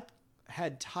I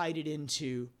had tied it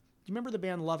into, do you remember the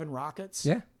band Love and Rockets?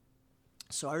 Yeah.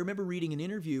 So I remember reading an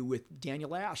interview with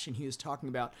Daniel Ash, and he was talking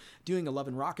about doing a Love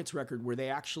and Rockets record where they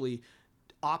actually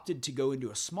opted to go into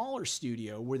a smaller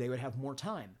studio where they would have more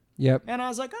time. Yep. And I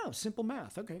was like, oh, simple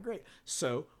math. Okay, great.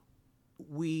 So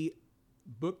we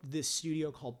booked this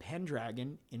studio called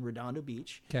Pendragon in Redondo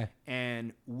Beach. Okay.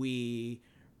 And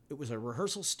it was a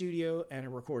rehearsal studio and a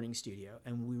recording studio.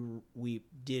 And we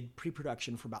did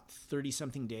pre-production for about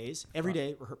 30-something days. Every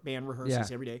day, band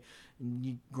rehearsals every day. And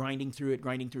you grinding through it.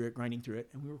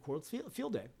 And we recorded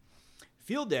Field Day.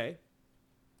 Field Day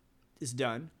is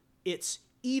done. It's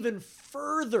even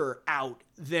further out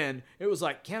than it was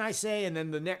like, can I say? And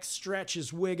then the next stretch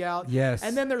is Wig Out. Yes.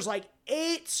 And then there's like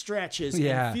 8 stretches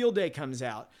and Field Day comes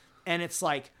out. And it's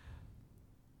like,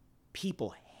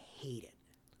 people hate it.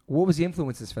 What was the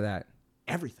influences for that?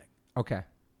 Everything. Okay.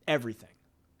 Everything.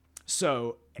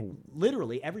 So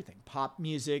literally everything. Pop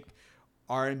music,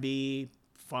 R&B,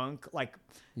 funk. Like,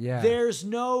 there's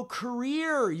no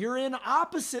career. You're in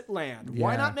opposite land.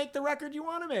 Why not make the record you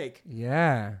want to make?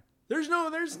 Yeah. What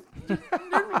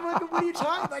are you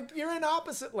talking? Like, you're in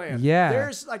opposite land. Yeah.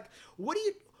 There's like,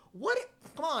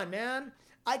 come on, man.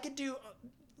 I could do,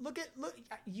 look,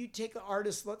 you take an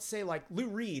artist, let's say like Lou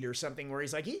Reed or something, where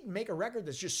he's like, he'd make a record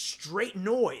that's just straight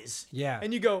noise. Yeah.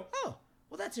 And you go, oh,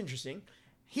 well, that's interesting.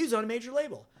 He was on a major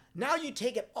label. Now you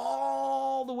take it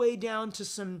all the way down to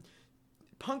some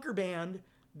punker band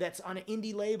that's on an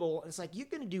indie label. And it's like, you're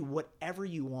going to do whatever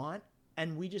you want.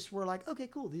 And we just were like, okay,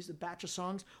 cool. These are a batch of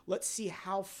songs. Let's see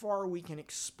how far we can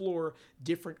explore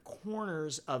different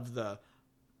corners of the,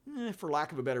 for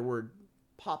lack of a better word,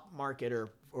 pop market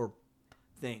or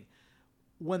thing.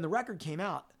 When the record came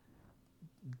out,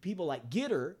 people like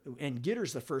Gitter, and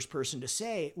Gitter's the first person to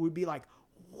say, would be like,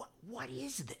 what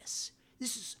is this?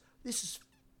 This is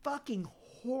fucking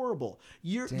horrible.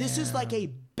 This is like a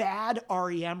bad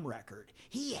REM record.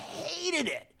 He hated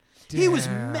it. He was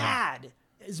Damn. mad.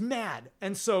 Is mad.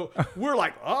 And so we're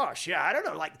like, oh shit, I don't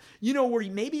know. Like, you know, where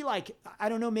you maybe like, I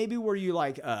don't know, maybe where you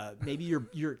like, maybe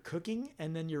you're cooking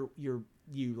and then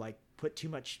you like put too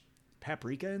much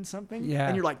paprika in something. Yeah.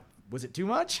 And you're like, was it too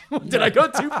much? Did I go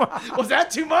too far? Was that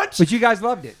too much? But you guys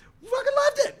loved it. Fucking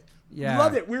loved it. Yeah.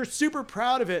 Loved it. We were super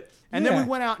proud of it. And then Yeah. we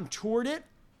went out and toured it.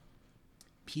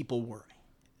 People were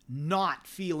not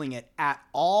feeling it at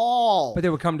all. But they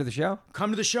would come to the show? Come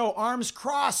to the show, arms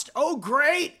crossed. Oh,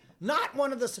 great. Not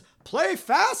one of the, play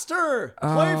faster.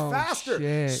 Play Oh, faster.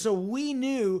 shit. So we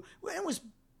knew, it was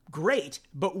great,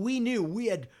 but we knew we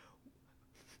had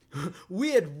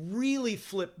really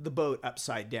flipped the boat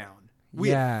upside down. We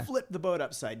had flipped the boat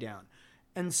upside down.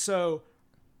 And so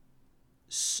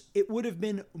it would have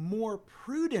been more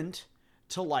prudent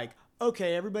to like,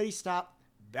 okay, everybody stop,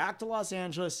 back to Los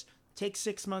Angeles, take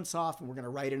 6 months off, and we're going to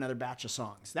write another batch of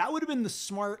songs. That would have been the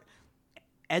smart,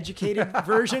 educated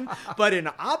version. But in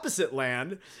opposite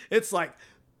land, it's like,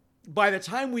 by the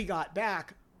time we got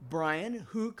back, Brian,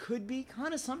 who could be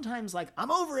kind of sometimes like,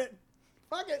 I'm over it,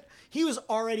 fuck it, he was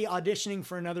already auditioning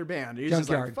for another band. He was just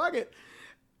like, fuck it.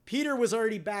 Peter was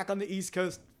already back on the East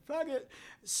Coast, fuck it.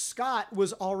 Scott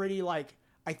was already like,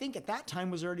 I think at that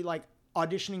time was already like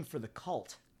auditioning for the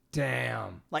Cult.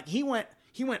 Damn. Like he went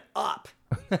up.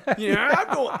 You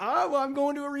know, I'm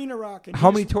going to Arena Rock. And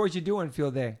How many tours you do on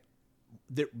Field Day?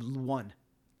 One.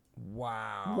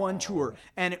 Wow. One tour.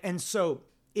 And so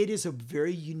it is a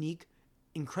very unique,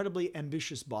 incredibly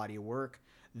ambitious body of work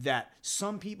that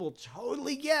some people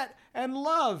totally get and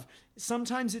love.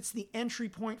 Sometimes it's the entry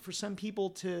point for some people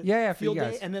to Field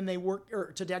Day, and then they work,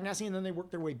 or to Dag Nasty, and then they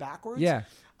work their way backwards. Yeah.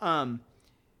 And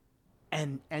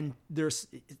there's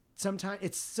sometimes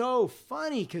it's so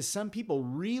funny because some people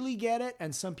really get it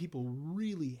and some people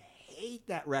really hate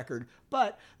that record.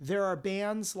 But there are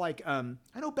bands like I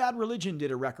know Bad Religion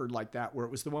did a record like that where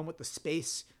it was the one with the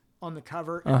space on the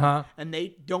cover, and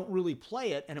they don't really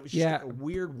play it, and it was just like a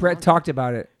weird. Brett talked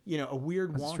about it. You know, a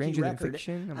weird wonky Stranger record. Than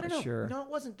Fiction. I'm I don't not know. sure. No, it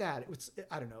wasn't that. It was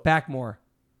I don't know. Backmore.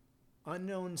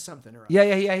 Unknown something or other.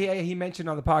 Yeah. He mentioned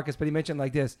on the podcast, but he mentioned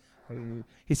like this.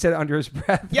 He said it under his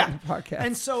breath. Yeah. On the podcast.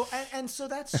 And so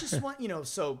that's just one. You know,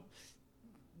 so.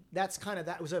 That's kind of,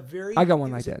 that was a very, I got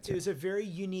one like that too. It was a very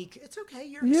unique, it's okay.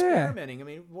 You're experimenting. I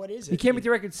mean, what is it? You can't make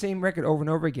the same record over and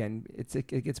over again.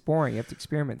 It gets boring. You have to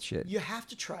experiment shit. You have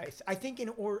to try. I think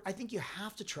you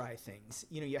have to try things.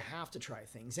 You know, you have to try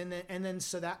things. And then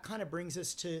so that kind of brings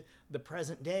us to the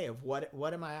present day of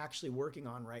what am I actually working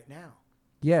on right now?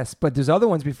 Yes, but there's other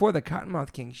ones before the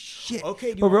Cottonmouth King. Shit.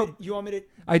 Okay, you want me to?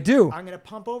 I do. I'm gonna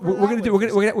pump over.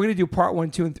 We're gonna do part 1,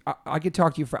 2, and I could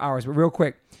talk to you for hours, but real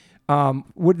quick.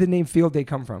 Where did the name Field Day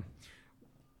come from?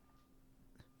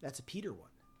 That's a Peter one.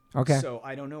 Okay. So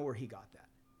I don't know where he got that.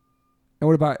 And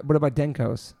what about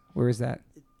Denko's? Where is that?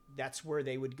 That's where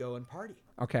they would go and party.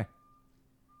 Okay.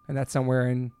 And that's somewhere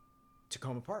in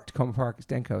Tacoma Park. Tacoma Park is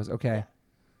Denko's. Okay.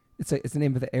 Yeah. It's the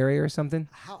name of the area or something?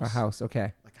 A house. A house.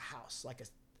 Okay. Like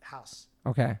a house.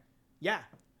 Okay. Yeah.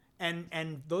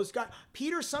 And those guys,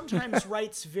 Peter sometimes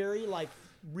writes very like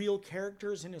real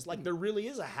characters and is like, there really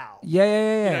is a Hal.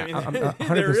 Yeah. You know what I mean? I'm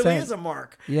 100%. There really is a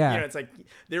Mark. Yeah. You know, it's like,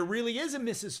 there really is a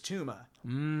Mrs. Tuma.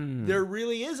 There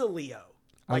really is a Leo.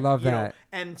 Like, I love that. Know,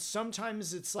 and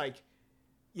sometimes it's like,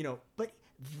 you know, but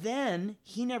then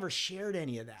he never shared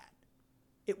any of that.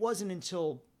 It wasn't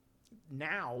until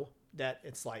now that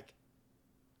it's like,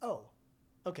 oh,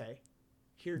 okay.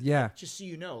 Here, just so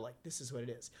you know, like this is what it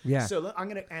is. Yeah. So I'm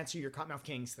going to answer your Cottonmouth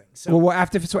Kings thing. So what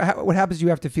happens? You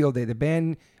have to Field Day. The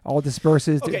band all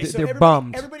disperses. Okay, They're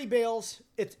bummed. Everybody bails.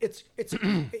 It's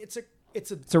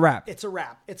a wrap. It's a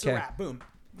wrap. It's a wrap. Boom.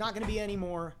 Not going to be any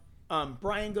more.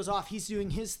 Brian goes off. He's doing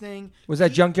his thing. Was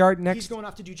that Junkyard next? He's going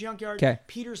off to do Junkyard. Okay.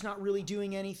 Peter's not really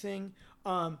doing anything.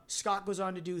 Scott goes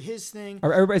on to do his thing.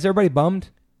 Is everybody bummed?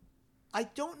 I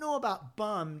don't know about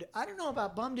bummed. I don't know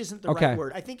about bummed isn't the right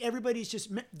word. I think everybody's just,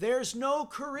 there's no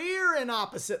career in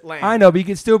Opposite Land. I know, but you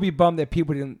can still be bummed that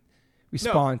people didn't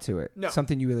respond to it. No.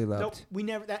 Something you really loved. Nope. We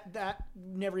never, that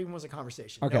never even was a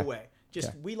conversation. Okay. No way.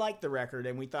 Just, we liked the record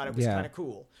and we thought it was kind of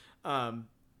cool.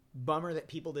 Bummer that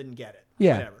people didn't get it.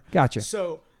 Yeah. Whatever. Gotcha.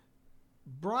 So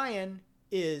Brian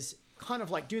is kind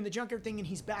of like doing the Junkyard thing and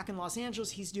he's back in Los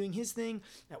Angeles. He's doing his thing.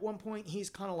 At one point, he's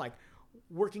kind of like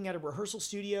working at a rehearsal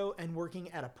studio and working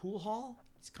at a pool hall.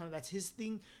 That's his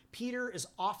thing. Peter is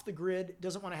off the grid,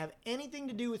 doesn't want to have anything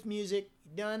to do with music.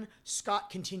 Done. Scott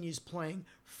continues playing.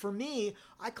 For me,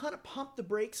 I kind of pump the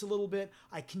brakes a little bit.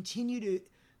 I continue to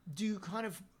do kind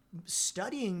of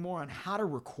studying more on how to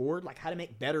record, like how to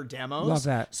make better demos. Love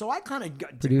that. So I kind of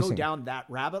go down that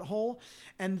rabbit hole.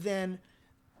 And then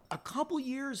a couple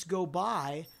years go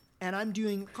by and I'm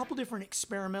doing a couple different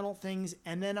experimental things,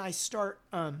 and then I start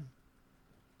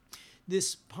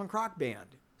this punk rock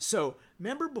band. So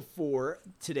remember before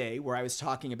today where I was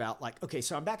talking about like, okay,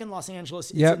 so I'm back in Los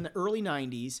Angeles. It's in the early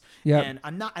 90s, and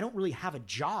I don't really have a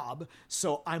job.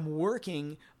 So I'm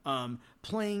working,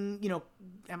 playing,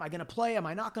 am I going to play? Am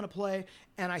I not going to play?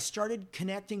 And I started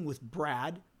connecting with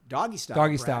Brad, Doggy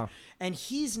Style. And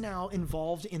he's now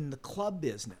involved in the club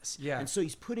business. Yeah. And so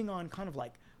he's putting on kind of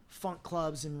like funk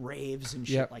clubs and raves and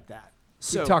shit like that.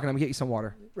 So keep talking. I'm gonna get you some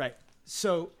water. Right.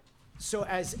 So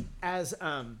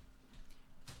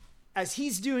as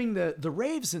he's doing the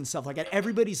raves and stuff like that,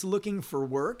 everybody's looking for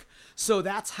work. So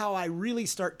that's how I really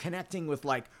start connecting with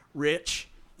like Rich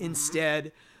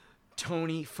instead.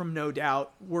 Tony from No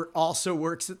Doubt also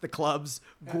works at the clubs.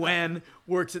 Gwen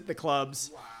works at the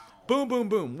clubs. Wow. Boom, boom,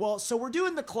 boom. Well, so we're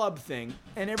doing the club thing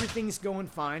and everything's going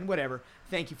fine. Whatever.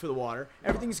 Thank you for the water.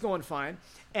 Everything's going fine.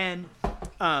 And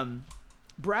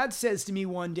Brad says to me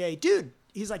one day, dude,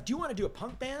 he's like, do you want to do a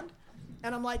punk band?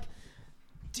 And I'm like,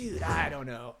 dude, I don't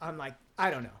know. I'm like, I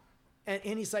don't know.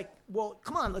 And he's like, well,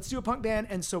 come on, let's do a punk band.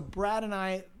 And so Brad and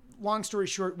I, long story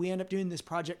short, we end up doing this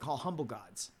project called Humble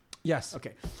Gods. Yes.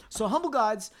 Okay. So Humble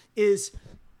Gods is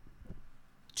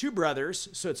two brothers.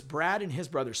 So it's Brad and his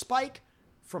brother Spike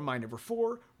from Mind Over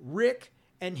 4, Rick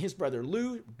and his brother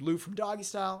Lou from Doggy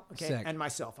Style, okay, Sick. And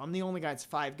myself. I'm the only guy. It's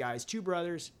 5 guys, 2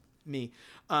 brothers, me.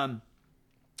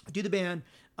 Do the band.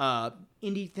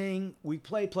 Indie thing. We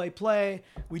play.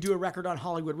 We do a record on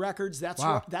Hollywood Records.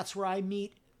 That's where I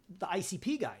meet the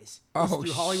ICP guys.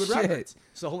 Through Hollywood Records.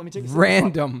 So let me take a second.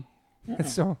 Random.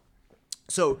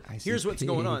 So here's what's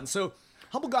going on. So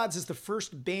Humble Gods is the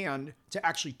first band to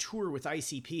actually tour with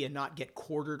ICP and not get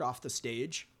quartered off the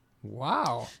stage.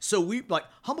 Wow. So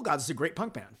Humble Gods is a great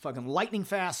punk band. Fucking lightning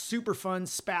fast, super fun,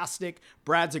 spastic.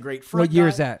 Brad's a great front What year guy.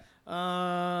 is that?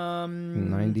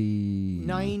 90,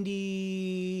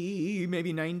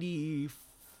 maybe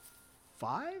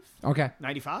 95? Okay.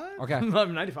 95? Okay.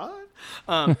 95?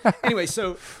 Anyway,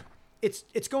 so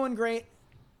it's going great.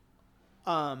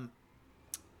 While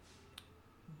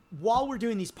we're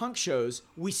doing these punk shows,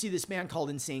 we see this band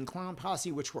called Insane Clown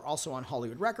Posse, which were also on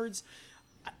Hollywood Records.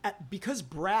 Because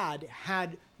Brad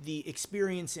had the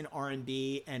experience in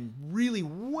R&B and really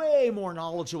way more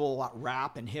knowledgeable about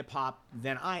rap and hip hop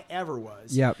than I ever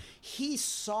was. Yep. He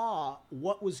saw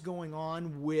what was going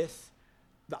on with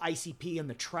the ICP and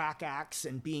the track acts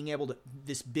and being able to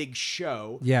this big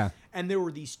show. Yeah. And there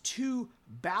were these 2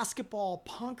 basketball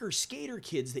punker skater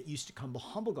kids that used to come to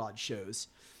Humble God shows.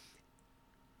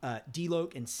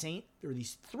 D-Loke and Saint. There were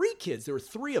these 3 kids. There were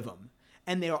 3 of them.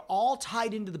 And they are all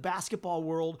tied into the basketball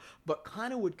world, but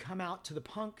kind of would come out to the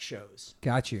punk shows.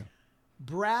 Got you.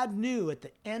 Brad knew at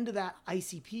the end of that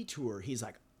ICP tour, he's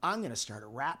like, I'm going to start a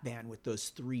rap band with those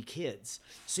 3 kids.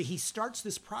 So he starts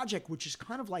this project, which is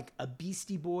kind of like a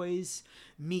Beastie Boys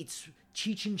meets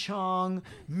Cheech and Chong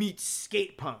meets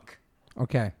skate punk.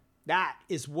 Okay. That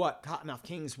is what Cottonmouth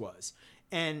Kings was.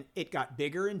 And it got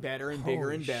bigger and better and bigger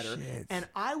and better. Shit. And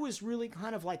I was really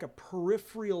kind of like a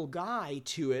peripheral guy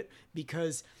to it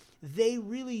because they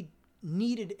really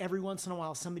needed every once in a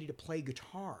while somebody to play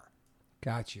guitar.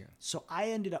 Got you. So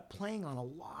I ended up playing on a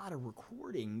lot of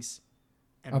recordings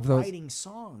and writing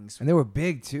songs. And they were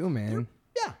big too, man.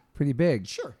 Yeah. Pretty big.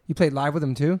 Sure. You played live with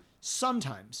them too?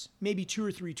 Sometimes. Maybe 2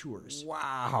 or 3 tours.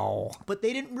 Wow. But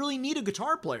they didn't really need a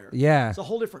guitar player. Yeah. It's a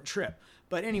whole different trip.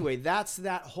 But anyway, that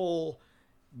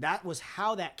was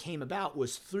how that came about,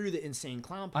 was through the Insane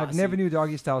Clown Posse. I've never knew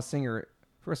Doggy Style singer.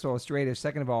 First of all, straight-ish.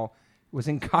 Second of all, was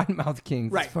in Cottonmouth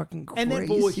Kings. Right. It's fucking crazy. And then,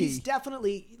 well, he's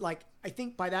definitely, like, I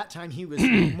think by that time he was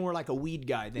more like a weed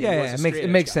guy than he was a straight it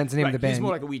makes guy. sense. The name of the band. He's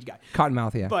more like a weed guy.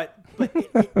 Cottonmouth, yeah. But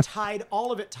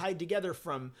all of it tied together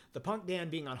from the punk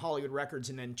band being on Hollywood Records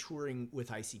and then touring with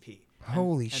ICP.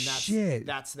 Holy shit.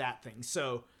 That's that thing.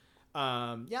 So,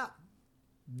 yeah,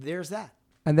 there's that.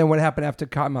 And then what happened after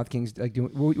Cottonmouth Kings? Like,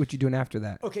 what you doing after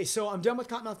that? Okay, so I'm done with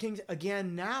Cottonmouth Kings.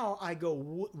 Again, now I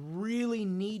go really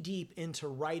knee-deep into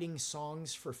writing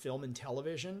songs for film and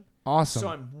television. Awesome. So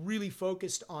I'm really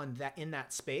focused on that in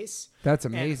that space. That's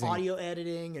amazing. And audio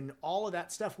editing and all of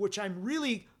that stuff, which I'm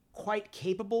really quite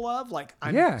capable of. Like,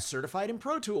 I'm certified in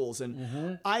Pro Tools.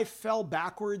 And I fell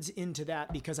backwards into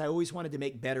that because I always wanted to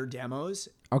make better demos.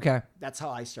 Okay. That's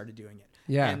how I started doing it.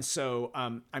 Yeah. And so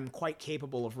I'm quite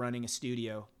capable of running a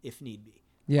studio if need be.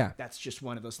 Yeah. That's just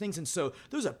one of those things. And so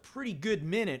there was a pretty good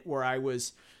minute where I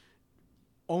was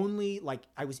only like,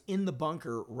 I was in the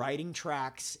bunker writing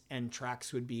tracks, and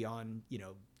tracks would be on,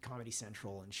 Comedy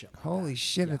Central and shit. Like Holy that.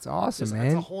 shit, Yeah. that's awesome, man.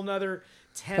 That's a whole nother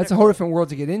That's a whole different world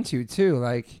to get into too.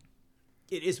 Like,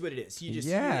 It is what it is. You just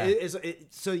Yeah.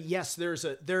 So yes, there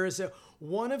is a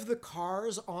one of the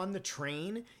cars on the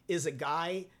train is a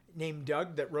guy named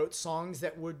Doug that wrote songs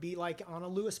that would be like on a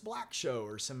Lewis Black show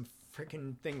or some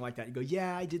freaking thing like that. You go,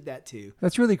 yeah, I did that too.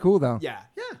 That's really cool, though. Yeah,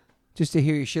 yeah, Just to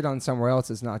hear your shit on somewhere else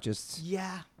is not just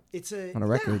yeah. It's on a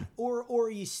record. Yeah.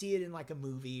 Or you see it in like a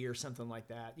movie or something like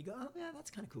that. You go, oh yeah, that's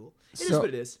kind of cool. It is So- what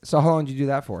it is. So how long did you do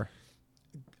that for?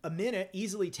 A minute,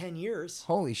 easily 10 years.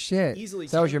 Holy shit. Easily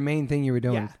So that was 10 your main thing you were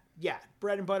doing. Yeah, yeah.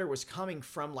 Bread and butter was coming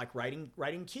from like writing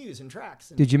cues and tracks.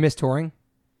 And, Did you miss touring?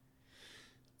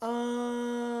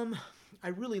 I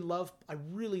really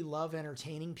love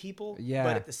entertaining people. Yeah.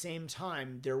 But at the same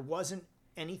time, there wasn't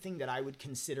anything that I would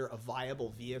consider a viable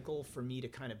vehicle for me to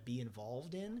kind of be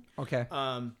involved in. Okay.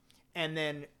 And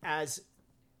then as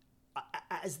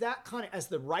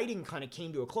the writing kind of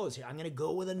came to a close here, I'm going to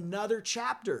go with another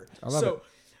chapter. I love it.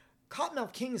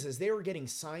 Cottonmouth Kings, as they were getting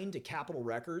signed to Capitol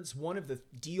Records, one of the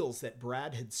deals that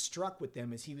Brad had struck with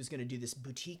them is he was going to do this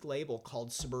boutique label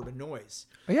called Suburban Noise.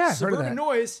 Oh, yeah, I've heard of Suburban that.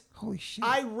 Noise, Holy shit.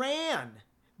 I ran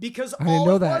because didn't all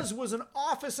know it that. was an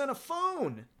office and a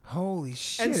phone. Holy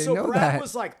shit. And I so didn't know Brad that.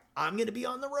 was like, I'm going to be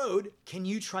on the road. Can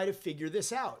you try to figure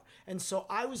this out? And so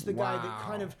I was the guy that Wow.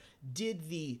 kind of did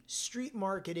the street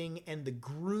marketing and the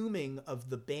grooming of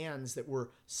the bands that were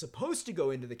supposed to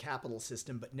go into the Capitol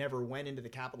system but never went into the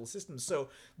Capitol system. So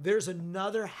there's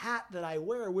another hat that I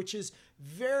wear, which is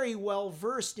very well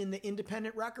versed in the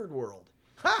independent record world.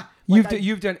 Ha!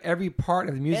 You've done every part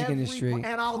of the music Every industry. and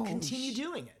I'll Holy continue shit.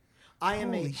 doing it. I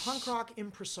am a Holy punk rock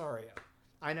impresario.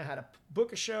 I know how to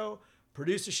book a show,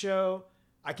 produce a show.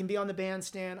 I can be on the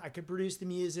bandstand. I can produce the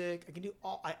music. I can do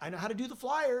all. I know how to do the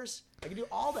flyers. I can do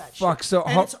all that Fuck, shit. so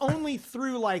and how- it's only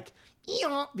through like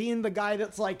being the guy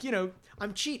that's like,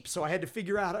 I'm cheap, so I had to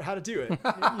figure out how to do it.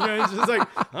 It's just like,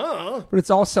 oh, But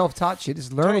it's all self-taught shit.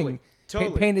 It's learning,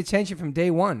 Totally. paying attention from day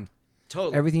one.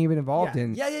 totally. Everything you've been involved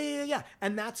in. Yeah.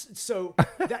 And that's so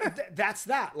that's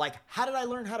that. Like, how did I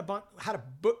learn how to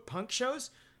book punk shows?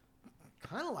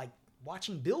 Kind of like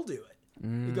watching Bill do it.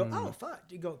 You go, oh fuck.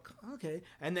 You go, okay.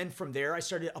 And then from there, I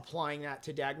started applying that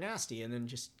to Dag Nasty, and then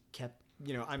just kept,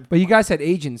 But you guys had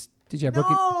agents. Did you have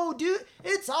booking? No, dude,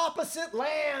 it's opposite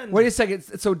land. Wait a second.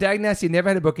 So Dag Nasty never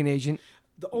had a booking agent.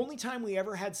 The only time we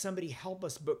ever had somebody help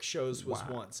us book shows was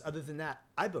once. Other than that,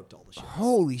 I booked all the shows.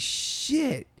 Holy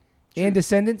shit. And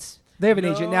Descendants? They have an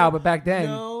agent now, but back then.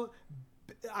 No,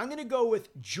 I'm gonna go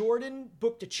with Jordan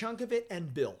booked a chunk of it,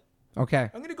 and Bill. Okay.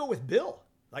 I'm gonna go with Bill.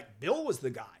 Like, Bill was the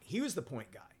guy. He was the point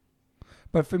guy.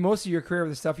 But for most of your career,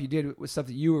 the stuff you did was stuff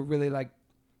that you were really like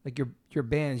your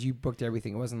bands, you booked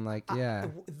everything. It wasn't like, yeah.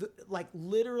 Like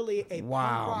literally a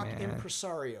Wow, punk rock man.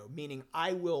 impresario, meaning I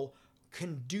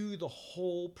can do the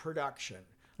whole production.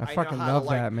 I know fucking how to, love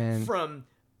that, man. From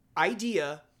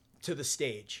idea to the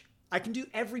stage. I can do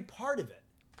every part of it.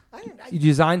 You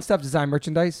design stuff, design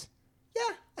merchandise?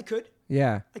 Yeah, I could.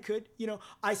 Yeah. I could.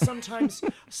 I sometimes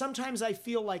I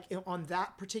feel like on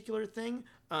that particular thing,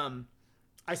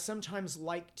 I sometimes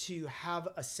like to have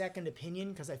a second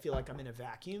opinion because I feel like I'm in a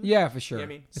vacuum. Yeah, for sure. You know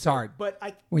what I mean? It's hard. But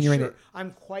when you're in it.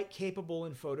 I'm quite capable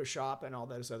in Photoshop and all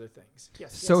those other things.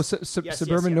 Yes. So, yes.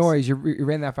 Suburban yes. Noise, you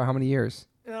ran that for how many years?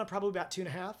 Probably about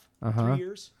 2.5, Uh-huh. 3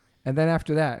 years. And then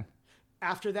after that?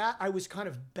 After that, I was kind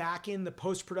of back in the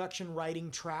post-production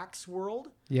writing tracks world.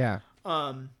 Yeah.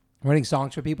 Writing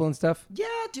songs for people and stuff? Yeah,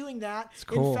 doing that.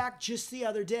 cool. In fact, just the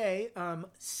other day,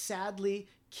 sadly,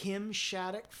 Kim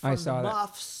Shattuck I from saw that.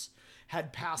 Muffs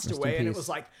had passed Rest in away, and it peace. was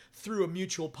like through a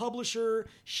mutual publisher.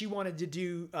 She wanted to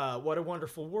do What a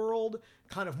Wonderful World,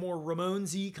 kind of more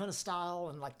Ramones-y kind of style,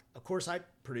 and like, of course, I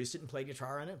produced it and played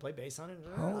guitar on it, and played bass on it.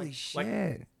 Holy like,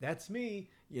 shit. that's me.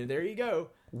 There you go.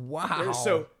 Wow.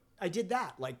 So I did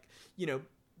that,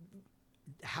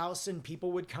 house and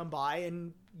people would come by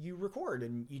and you record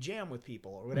and you jam with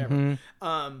people or whatever.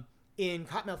 Mm-hmm. In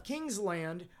Cottonmouth Kings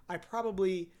land, I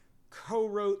probably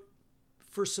co-wrote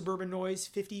for Suburban Noise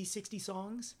 50, 60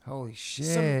 songs. Holy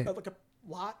shit. Like a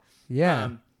lot.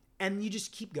 Yeah. And you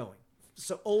just keep going.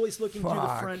 So always looking through the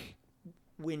Fuck. front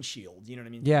windshield. You know what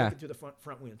I mean? Yeah. Looking through the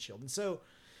front windshield. And so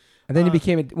And then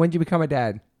when did you become a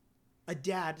dad? a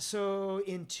dad. So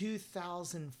in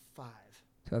 2005.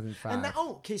 2005. And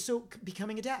okay, so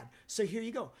becoming a dad. So here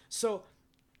you go. So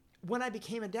when I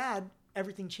became a dad,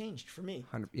 everything changed for me.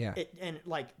 100 yeah.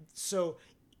 So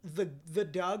the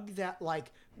Doug that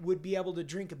would be able to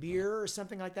drink a beer or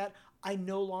something like that, I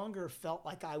no longer felt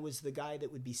like I was the guy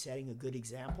that would be setting a good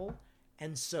example.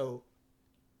 And so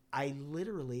I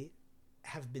literally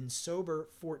have been sober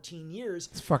 14 years.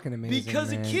 It's fucking amazing.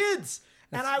 Because man. of kids.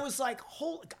 And I was like,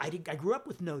 I grew up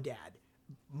with no dad.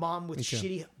 Mom with Me too.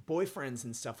 shitty boyfriends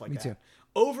and stuff like Me that. too.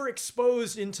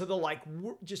 overexposed into the like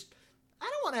just I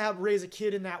don't want to raise a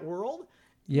kid in that world.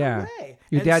 Yeah. No way.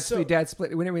 Your dad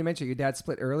split. Whenever we mentioned your dad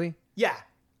split early. Yeah.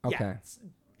 Okay.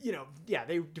 Yeah.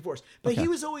 They divorced, but Okay. he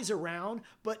was always around.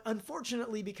 But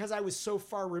unfortunately, because I was so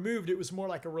far removed, it was more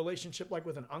like a relationship like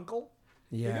with an uncle.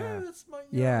 Yeah. Like, oh, that's my,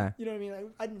 Yeah. You know what I mean?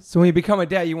 I didn't. So when you become a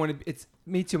dad, you want to. It's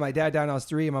me too. My dad died when I was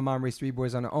 3, and my mom raised 3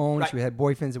 boys on her own. Right. She had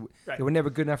boyfriends. Right. They were never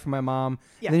good enough for my mom.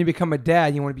 Yeah. And then you become a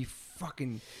dad, you want to be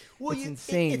fucking. Well, it's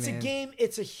insane, it's man. a game.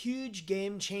 It's a huge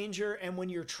game changer. And when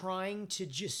you're trying to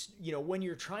just, when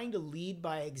you're trying to lead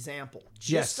by example,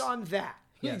 just Yes. on that,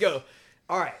 you Yes. go,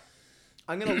 all right,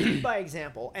 I'm going to lead by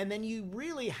example. And then you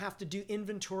really have to do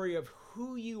inventory of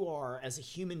who you are as a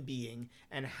human being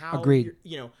and how, Agreed.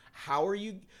 how are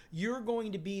you're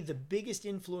going to be the biggest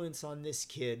influence on this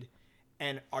kid.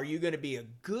 And are you going to be a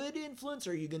good influence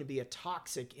or are you going to be a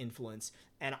toxic influence?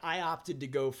 And I opted to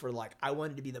go for I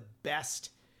wanted to be the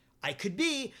best I could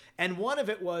be. And one of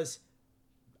it was,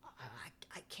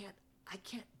 I can't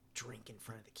drink in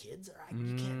front of the kids.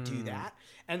 You can't do that.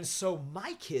 And so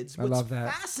my kids, what's love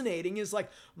that. fascinating is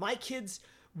my kids,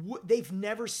 they've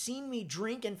never seen me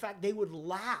drink. In fact, they would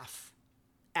laugh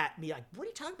at me like, what are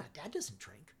you talking about? Dad doesn't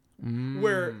drink.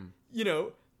 Where,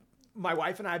 my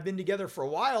wife and I have been together for a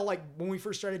while. Like when we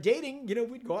first started dating,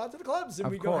 we'd go out to the clubs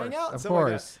and we'd go hang out and stuff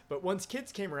like that. But once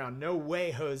kids came around, no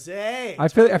way, Jose. I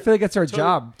feel like it's our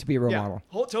job to be a role model.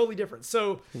 Totally different.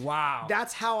 So Wow.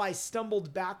 that's how I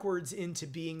stumbled backwards into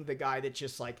being the guy that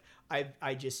just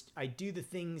I do the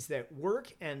things that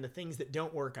work and the things that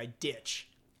don't work, I ditch.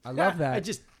 I love that.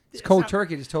 It's cold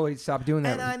turkey. Just totally stop doing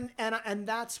that. And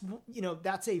that's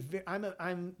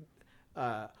I'm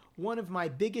one of my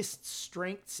biggest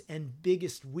strengths and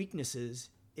biggest weaknesses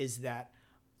is that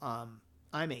I'm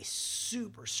a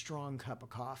super strong cup of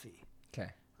coffee. Okay.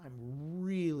 I'm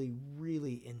really,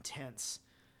 really intense.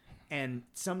 And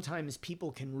sometimes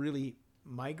people can really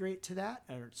migrate to that,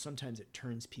 or sometimes it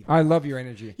turns people. I love your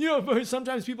energy.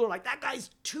 Sometimes people are like, that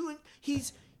guy's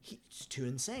he's too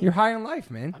insane. You're high on life,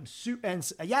 man. I'm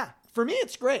for me,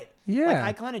 it's great. Yeah.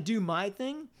 I kind of do my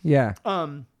thing. Yeah.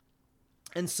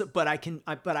 And so, but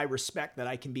I respect that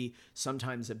I can be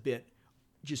sometimes a bit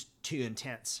just too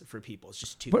intense for people. It's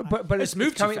just too. But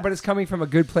it's coming from a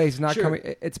good place, not Sure.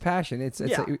 coming. It's passion. It's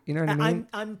yeah. you know what I mean.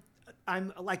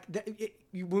 I'm like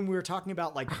when we were talking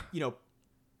about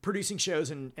producing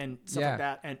shows and stuff like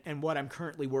that, and what I'm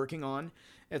currently working on.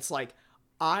 It's like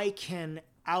I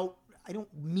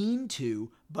don't mean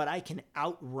to, but I can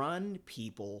outrun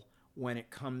people when it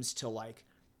comes to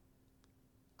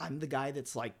I'm the guy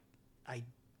that's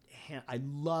I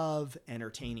love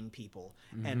entertaining people.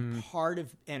 Mm-hmm. And part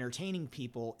of entertaining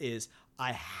people is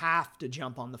I have to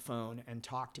jump on the phone and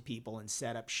talk to people and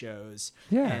set up shows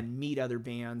and meet other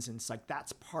bands. And it's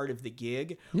that's part of the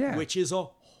gig, which is a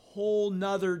whole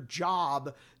nother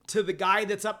job to the guy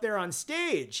that's up there on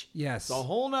stage. Yes. It's a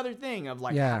whole nother thing of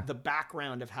the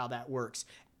background of how that works.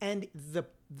 And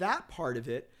that part of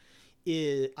it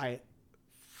is I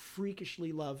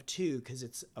freakishly love too, because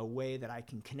it's a way that I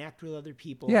can connect with other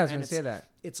people. Yeah, I was going to say that.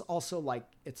 It's also like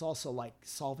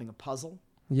solving a puzzle.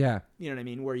 Yeah. You know what I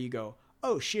mean? Where you go,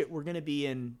 oh shit, we're going to be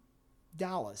in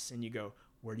Dallas, and you go,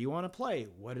 where do you want to play?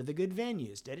 What are the good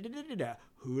venues? Da-da-da-da-da.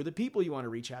 Who are the people you want to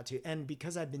reach out to? And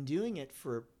because I've been doing it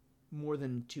for more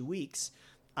than 2 weeks,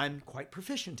 I'm quite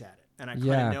proficient at it, and I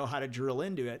kind of know how to drill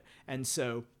into it. And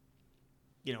so,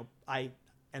 I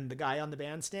am the guy on the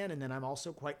bandstand, and then I'm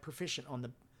also quite proficient on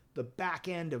the back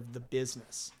end of the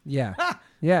business. Yeah.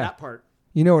 Yeah. That part.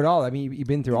 You know it all. I mean, you've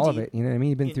been through all of it. You know what I mean?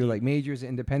 You've been through majors,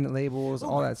 independent labels,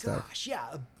 all that stuff. Gosh,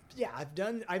 yeah. Yeah, I've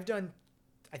done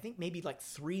I think maybe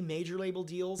 3 major label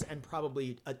deals and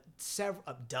probably a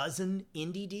dozen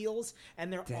indie deals,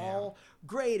 and they're all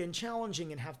great and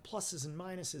challenging and have pluses and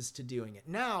minuses to doing it.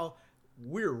 Now,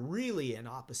 we're really in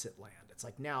opposite land. It's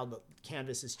now the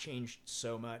canvas has changed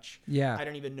so much. Yeah. I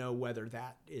don't even know whether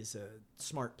that is a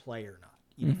smart play or not.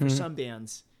 For some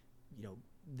bands,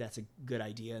 that's a good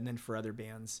idea. And then for other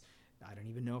bands, I don't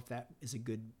even know if that is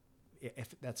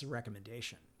if that's a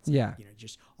recommendation.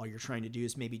 Just all you're trying to do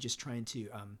is maybe just trying to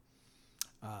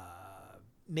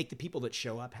make the people that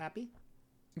show up happy.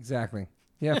 Exactly.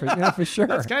 Yeah, for sure.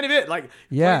 That's kind of it.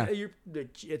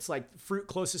 It's like fruit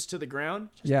closest to the ground.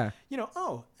 Just,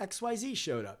 XYZ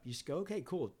showed up. You just go, okay,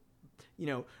 cool.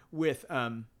 With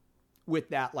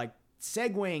that,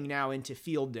 segueing now into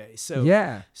field day. So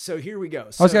here we go.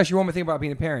 So, I was going to ask you one more thing about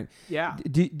being a parent. Yeah.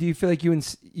 Do you feel like you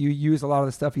use a lot of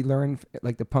the stuff you learned,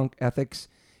 like the punk ethics,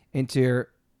 into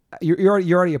you're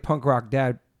already a punk rock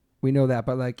dad. We know that,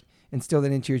 but instill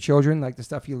that into your children, like the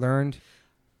stuff you learned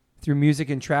through music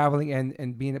and traveling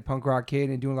and being a punk rock kid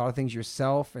and doing a lot of things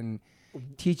yourself and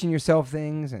teaching yourself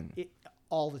things and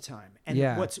all the time.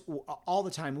 And what's all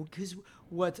the time, because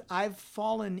what I've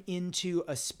fallen into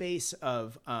a space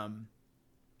of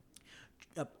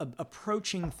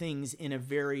approaching things in a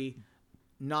very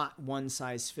not one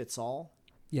size fits all.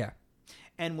 Yeah.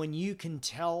 And when you can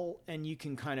tell and you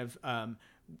can kind of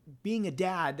being a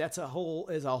dad, that's a whole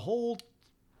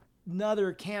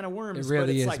another can of worms. It really but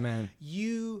it's is, like, man.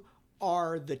 You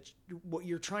are what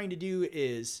you're trying to do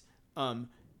is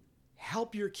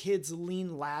help your kids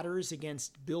lean ladders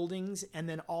against buildings, and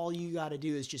then all you got to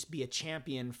do is just be a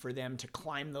champion for them to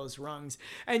climb those rungs.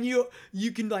 And you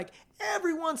can, like,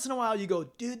 every once in a while you go,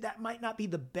 dude, that might not be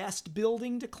the best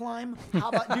building to climb. How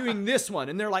about doing this one?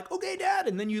 And they're like, okay, Dad.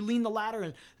 And then you lean the ladder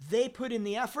and they put in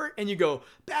the effort and you go,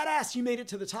 badass, you made it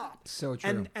to the top. So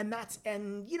true.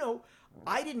 And you know,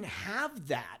 I didn't have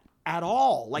that at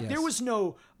all. Like, Yes. there was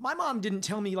no, my mom didn't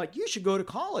tell me, like, you should go to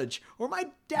college, or my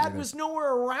dad was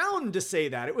nowhere around to say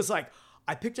that. It was like,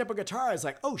 I picked up a guitar. I was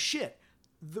like, oh shit,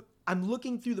 I'm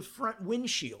looking through the front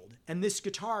windshield and this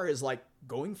guitar is like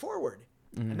going forward.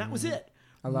 And that was it.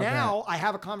 I love now I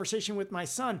have a conversation with my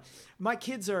son. My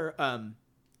kids are,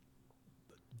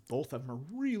 both of them are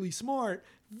really smart,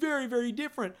 very, very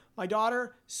different. My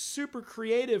daughter, super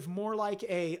creative, more like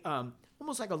a,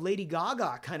 almost like a Lady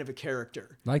Gaga kind of a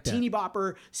character. Like that. Teeny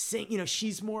bopper, sing, you know,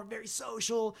 she's more very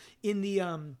social in the,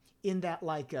 in that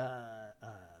like,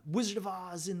 Wizard of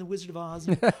Oz, in the Wizard of Oz.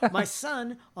 My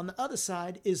son on the other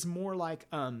side is more like,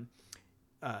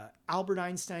 Albert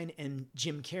Einstein and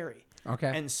Jim Carrey.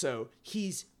 Okay. And so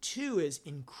he's 2 is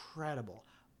incredible,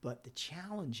 but the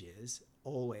challenge is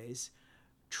always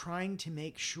trying to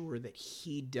make sure that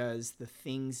he does the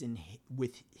things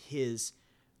with his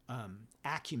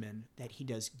acumen, that he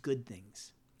does good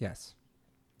things. Yes.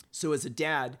 So as a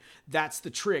dad, that's the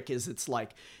trick, is it's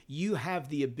like you have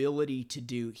the ability to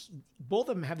do, both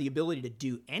of them have the ability to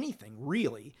do anything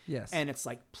really. Yes. And it's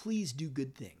like, please do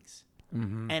good things.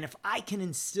 Mm-hmm. And if I can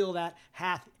instill that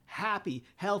happy,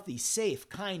 healthy, safe,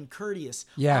 kind, courteous,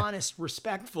 Yeah. honest,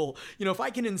 respectful, you know, if I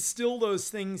can instill those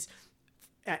things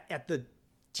at the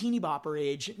teeny bopper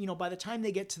age, you know, by the time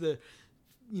they get to the,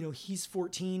 you know, he's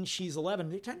 14, she's 11,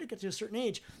 they tend to get to a certain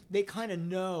age, they kind of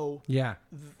know Yeah.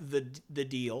 the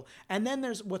deal. And then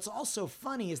there's what's also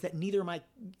funny is that neither of my,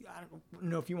 I don't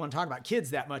know if you want to talk about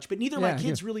kids that much, but neither of my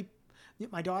kids really,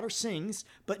 my daughter sings,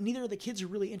 but neither of the kids are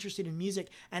really interested in music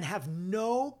and have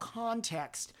no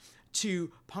context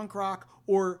to punk rock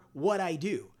or what I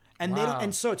do. And they don't,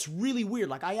 and so it's really weird.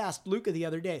 Like, I asked Luca the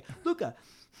other day, Luca,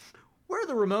 where are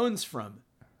the Ramones from?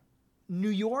 New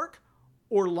York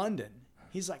or London?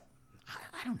 He's like,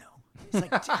 I don't know. He's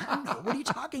like, I don't know. What are you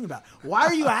talking about? Why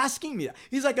are you asking me that?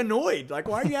 He's like annoyed. Like,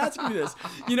 why are you asking me this?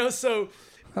 You know, so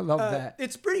I love that.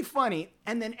 It's pretty funny.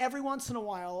 And then every once in a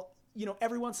while,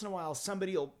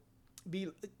 somebody will be,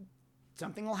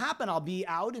 something will happen. I'll be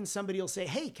out and somebody will say,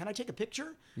 hey, can I take a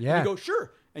picture? Yeah. And you go,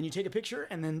 sure. And you take a picture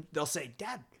and then they'll say,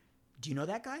 Dad, do you know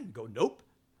that guy? You go, nope.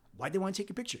 Why'd they want to take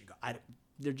a picture? You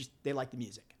go, they like the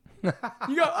music.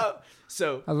 You go, oh.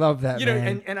 So I love that, you know,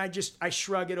 man. and I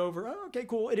shrug it over. Oh, okay,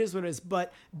 cool. It is what it is.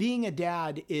 But being a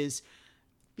dad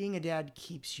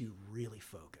keeps you really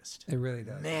focused. It really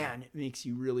does. Man, it makes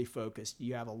you really focused.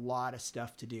 You have a lot of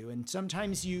stuff to do. And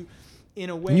sometimes you,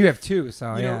 in a way, And you have 2,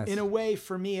 so you know, yes. in a way,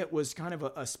 for me, it was kind of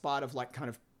a spot of like kind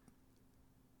of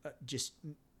just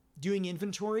doing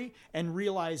inventory and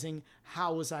realizing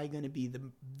how was I going to be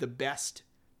the best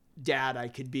dad I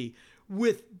could be,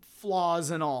 with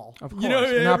flaws and all. Of course. You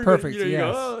know, Not perfect, you yes.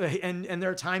 go, oh, and there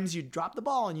are times you drop the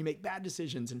ball and you make bad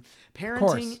decisions. And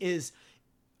parenting is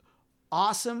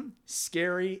awesome,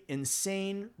 scary,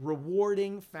 insane,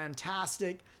 rewarding,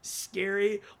 fantastic,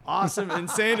 scary, awesome,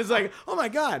 insane. It's like, oh my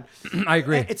God. I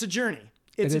agree. It's a journey.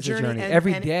 It's It a is journey. And,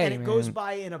 Every and, day, and it goes man.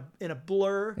 by in a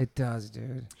blur. It does,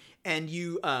 dude. And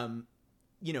you,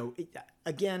 you know,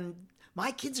 again,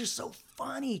 my kids are so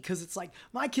funny because it's like,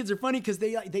 my kids are funny because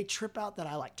they trip out that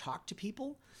I like talk to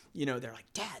people. You know, they're like,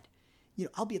 Dad, you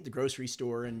know, I'll be at the grocery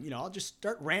store and, you know, I'll just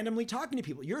start randomly talking to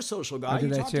people. You're a social guy. I do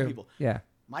You that talk too. to people. Yeah.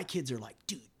 My kids are like,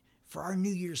 dude, for our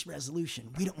New Year's resolution,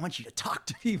 we don't want you to talk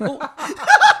to people.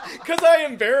 Because I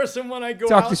embarrass them when I go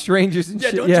Talk out. to strangers and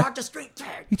shit. Don't talk to strangers.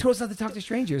 He told us not to talk to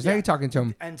strangers. Now you're talking to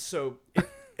them. And so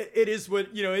it is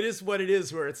what, you know, it is what it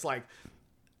is, where it's like,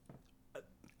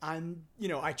 you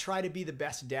know, I try to be the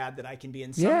best dad that I can be.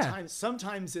 And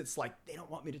sometimes it's like, they don't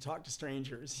want me to talk to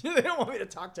strangers. They don't want me to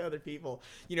talk to other people.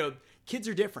 You know, kids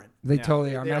are different. They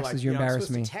totally are. They're Max, like, you I'm embarrass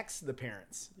supposed me. to text the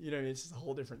parents. You know, it's just a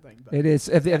whole different thing. But, It is.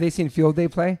 Have they seen Field Day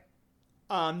play?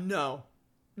 no.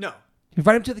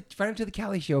 Invite him to the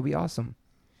Cali show. It'd be awesome.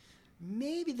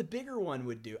 Maybe the bigger one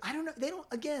would do. I don't know. They don't.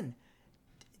 Again,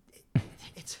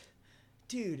 it's,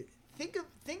 dude.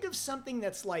 Think of something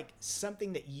that's like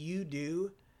something that you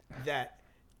do that.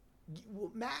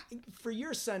 Well, Matt, for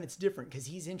your son, it's different because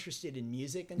he's interested in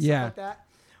music and stuff like that.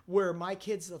 Where my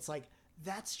kids,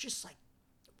 that's just like,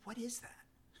 what is that?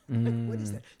 Like, what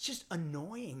is that? It's just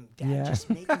annoying, Dad, just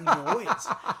making noise.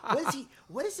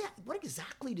 What is that? What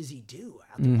exactly does he do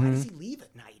out there? Why does he leave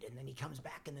at night and then he comes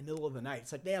back in the middle of the night?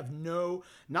 It's like they have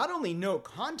not only no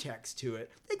context to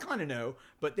it, they kind of know,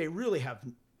 but they really have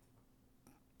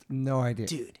no idea.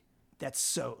 Dude, that's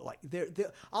so, like,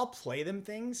 I'll play them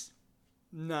things.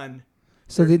 None.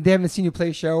 So they haven't seen you play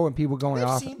a show and people going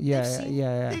off?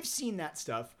 Yeah. They've seen that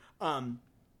stuff.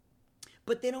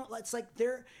 But they don't, it's like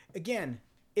again,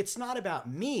 it's not about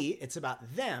me, it's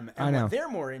about them. And what they're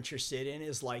more interested in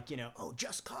is like,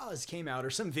 Just Cause came out or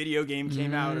some video game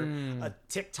came out or a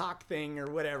TikTok thing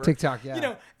or whatever. TikTok,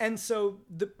 yeah. And so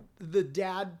the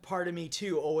dad part of me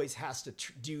too always has to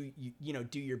do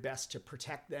your best to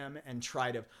protect them and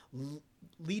try to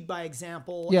lead by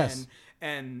example. Yes.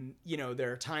 And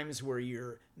there are times where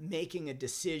you're making a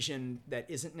decision that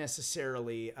isn't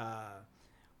necessarily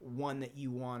one that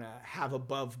you want to have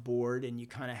above board, and you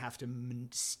kind of have to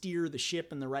steer the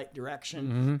ship in the right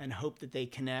direction and hope that they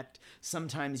connect.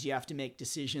 Sometimes you have to make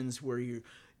decisions where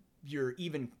you're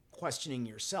even questioning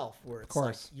yourself, where it's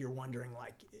like you're wondering,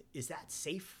 like, is that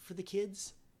safe for the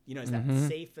kids? Is that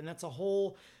safe? And that's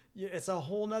we're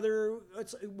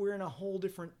in a whole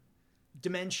different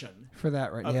dimension for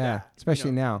that, right? Yeah, that, especially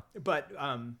now. But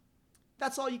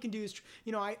that's all you can do is,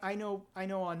 I know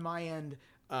on my end,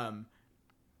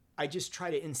 I just try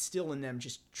to instill in them,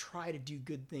 just try to do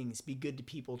good things, be good to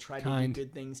people, try to do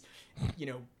good things,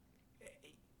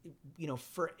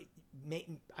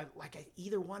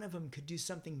 either one of them could do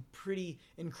something pretty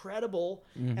incredible.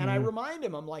 And I remind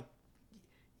them, I'm like,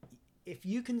 if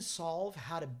you can solve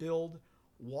how to build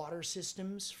water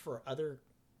systems for other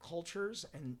cultures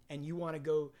and you want to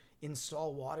go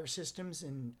install water systems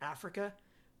in Africa,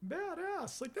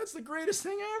 badass. Like, that's the greatest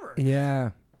thing ever.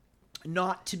 Yeah.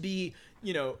 Not to be,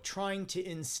 trying to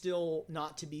instill,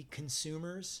 not to be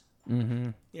consumers.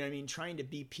 Trying to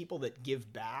be people that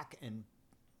give back and,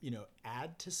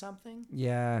 add to something.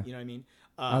 Yeah. You know what I mean?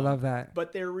 I love that.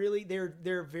 But they're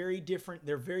very different.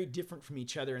 They're very different from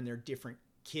each other, and they're different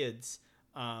kids.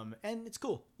 And it's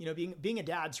cool. Being a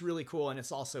dad's really cool, and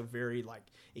it's also very, like,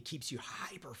 it keeps you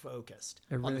hyper focused.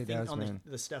 It really does, man.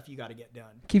 The stuff you got to get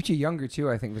done. Keeps you younger too,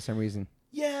 I think, for some reason.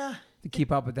 Yeah. To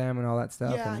keep up with them and all that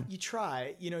stuff. Yeah, you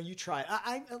try. You try.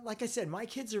 I like I said, my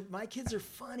kids are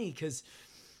funny because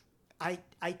I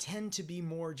tend to be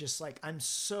more just like, I'm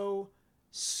so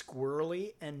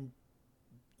squirrely and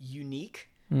unique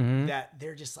that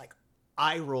they're just like,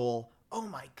 eye roll. Oh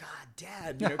my God,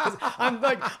 Dad! Because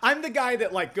I'm the guy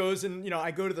that, like, goes and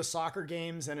I go to the soccer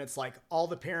games and it's like all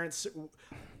the parents,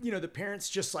 the parents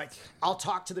just, like, I'll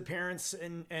talk to the parents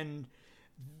and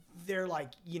they're like,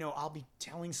 I'll be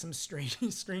telling some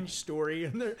strange story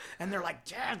and they're like,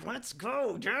 Dad, let's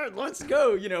go,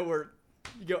 where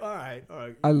you go, all right.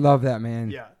 I love that,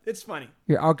 man. Yeah, it's funny.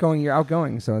 You're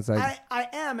outgoing, so it's like I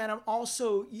am, and I'm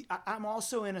also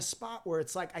in a spot where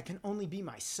it's like I can only be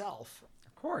myself.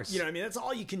 Of course. That's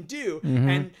all you can do.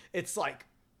 And it's like,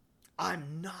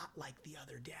 I'm not like the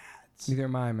other dads. Neither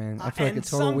am I, man. I feel like a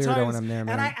total weirdo when I'm there,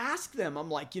 man. And I ask them, I'm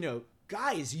like,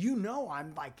 guys,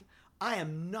 I'm like, I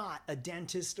am not a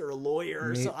dentist or a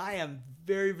lawyer, so I am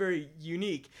very, very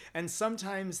unique. And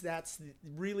sometimes that's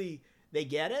really, they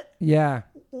get it. Yeah.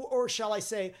 Or shall I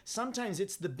say, sometimes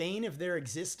it's the bane of their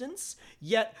existence,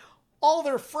 yet all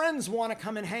their friends want to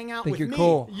come and hang out with me. You're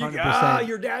cool. 100%.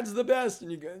 Your dad's the best.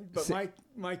 And you go, but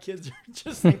my kids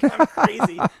just think I'm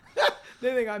crazy.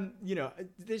 They think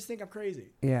they just think I'm crazy.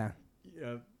 Yeah.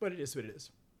 But it is what it is.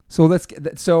 So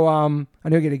I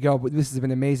know you got to go, but this has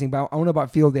been amazing. But I want to know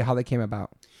about Field Day, how they came about.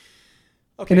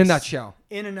 Okay. In a nutshell.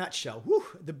 Whew,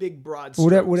 the big broad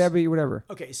strokes. Whatever.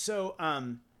 Okay. So,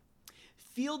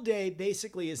 Field Day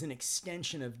basically is an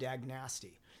extension of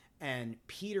Dagnasty. And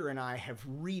Peter and I have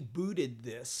rebooted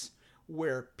this,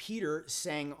 where Peter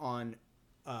sang on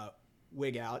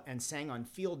Wig Out and sang on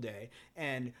Field Day.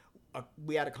 And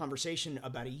we had a conversation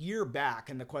about a year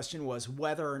back, and the question was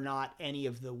whether or not any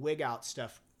of the Wig Out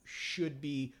stuff could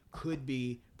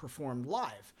be performed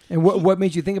live. And what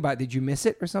made you think about it? Did you miss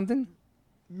it or something?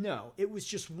 No, it was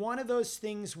just one of those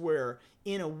things where,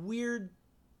 in a weird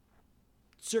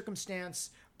circumstance,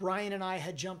 Brian and I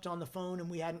had jumped on the phone and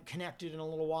we hadn't connected in a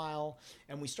little while,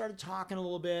 and we started talking a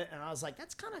little bit, and I was like,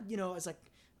 that's kind of, I was like,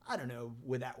 I don't know,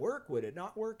 would that work? Would it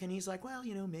not work? And he's like, well,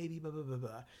 maybe, blah, blah, blah,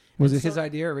 blah. Was it his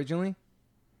idea originally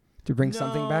to bring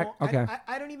something back? Okay.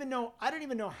 I don't even know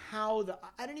how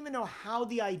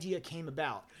the idea came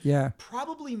about. Yeah.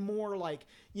 Probably more like,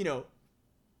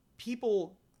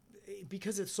 people,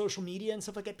 because of social media and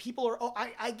stuff like that, people are,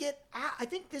 I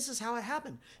think this is how it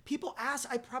happened. People ask,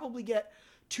 I probably get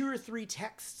 2 or 3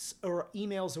 texts or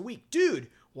emails a week. Dude,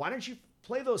 why don't you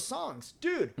play those songs?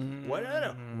 Dude, what?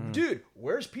 Dude,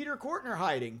 where's Peter Kortner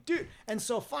hiding? Dude. And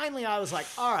so finally I was like,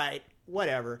 all right,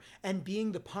 whatever. And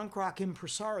being the punk rock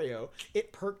impresario,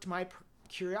 it perked my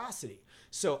curiosity.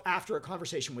 So after a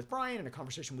conversation with Brian and a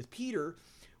conversation with Peter,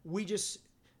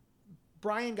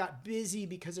 Brian got busy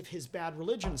because of his Bad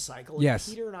Religion cycle. And yes.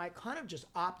 Peter and I kind of just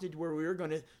opted where we were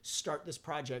going to start this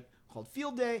project called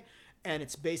Field Day. And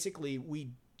it's basically, we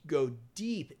go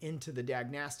deep into the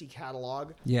Dag Nasty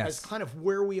catalog as kind of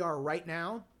where we are right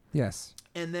now. Yes.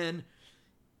 And then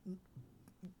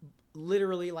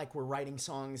literally like we're writing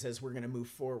songs as we're going to move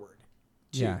forward.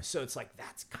 Too. Yeah. So it's like,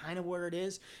 that's kind of where it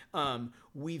is.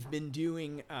 We've been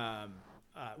doing,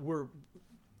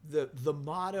 the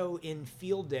motto in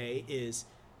Field Day is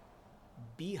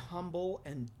be humble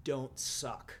and don't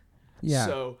suck. Yeah.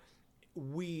 So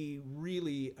we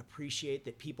really appreciate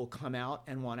that people come out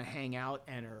and want to hang out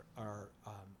and are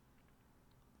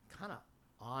kind of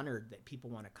honored that people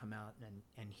want to come out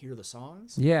and hear the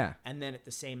songs. Yeah. And then at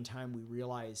the same time, we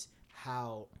realize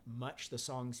how much the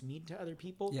songs mean to other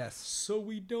people. Yes. So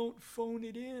we don't phone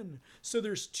it in. So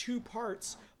there's 2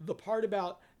 parts. The part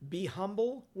about be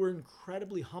humble, we're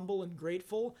incredibly humble and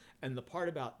grateful. And the part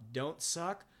about don't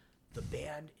suck, the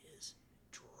band is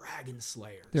Dragon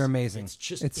Slayers. They're amazing.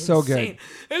 It's insane. So good.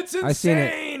 It's insane. I've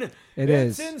seen it.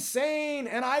 It's insane.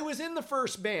 And I was in the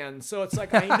first band. So it's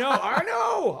like, I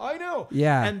know.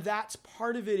 Yeah. And that's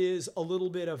part of it, is a little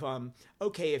bit of,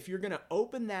 okay, if you're going to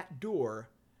open that door,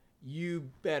 you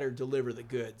better deliver the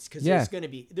goods, because there's going to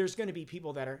be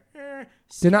people that are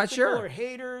they're not sure, or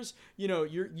haters.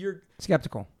 You're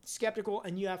skeptical,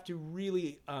 and you have to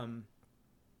really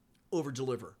over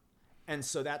deliver. And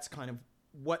so that's kind of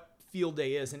what Field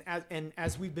Day is. And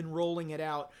as we've been rolling it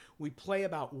out, we play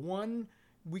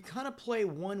we kind of play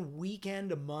 1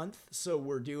 weekend a month. So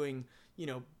we're doing,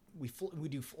 we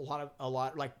do a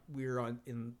lot like we're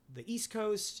in the East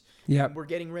Coast. Yeah. We're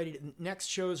getting ready next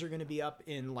shows are going to be up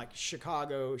in like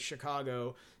Chicago,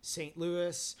 St.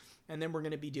 Louis. And then we're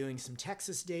going to be doing some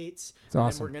Texas dates. That's awesome.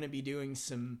 And we're going to be doing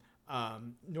some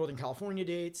Northern California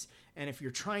dates. And if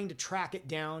you're trying to track it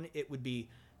down, it would be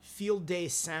Field Day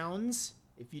Sounds.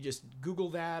 If you just Google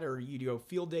that, or you go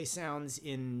Field Day Sounds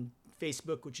in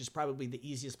Facebook, which is probably the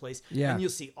easiest place. Yeah. And you'll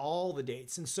see all the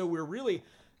dates. And so we're really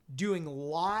doing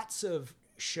lots of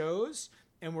shows,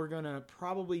 and we're going to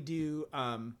probably do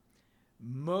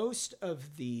most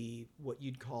of the what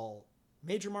you'd call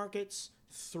major markets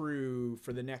for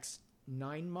the next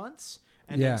 9 months,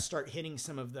 and then start hitting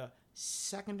some of the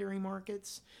secondary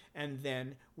markets. And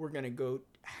then we're going to go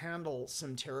handle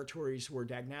some territories where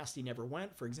Dag Nasty never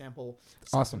went. For example,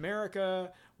 South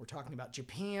America. We're talking about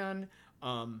Japan.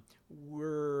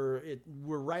 We're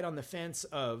right on the fence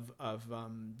of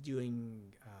doing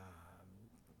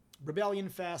Rebellion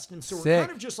Fest, and so we're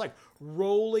kind of just like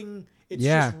rolling. It's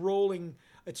just rolling.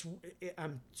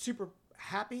 I'm super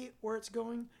happy where it's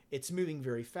going. It's moving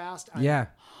very fast. I'm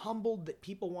humbled that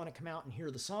people want to come out and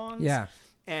hear the songs. Yeah,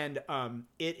 and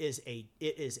it is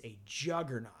a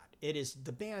juggernaut.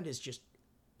 The band is just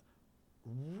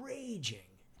raging.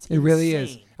 It really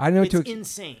is. I know it's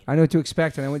insane. I know what to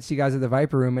expect, and I went to see you guys at the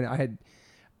Viper Room, and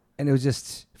it was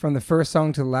just from the first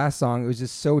song to the last song, it was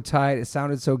just so tight. It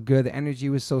sounded so good. The energy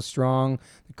was so strong.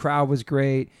 The crowd was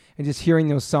great, and just hearing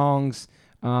those songs,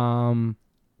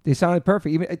 they sounded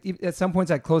perfect. Even at some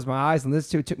points, I closed my eyes and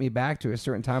listened to it. It took me back to a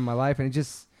certain time in my life, and it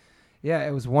just,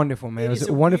 it was wonderful, man. It was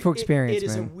a wonderful experience,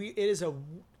 man. It is a.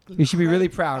 You should be really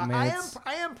proud, man.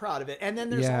 I am proud of it. And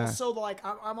then there's also like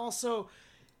I'm also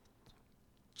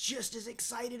just as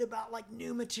excited about like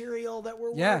new material that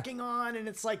we're working on, and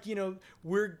it's like,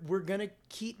 we're gonna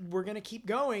keep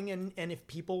going, and if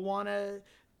people want to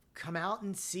come out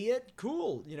and see it,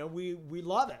 cool. We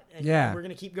love it, and we're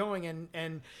gonna keep going.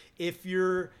 And if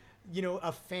you're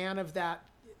a fan of that,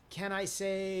 Can I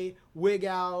Say, Wig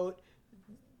Out,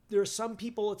 there are some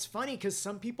people, it's funny because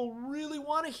some people really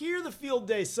want to hear the Field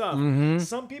Day stuff. Mm-hmm.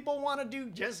 Some people want to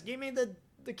just give me the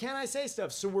Can I Say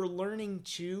stuff. So we're learning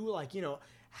too, like,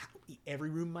 every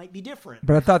room might be different.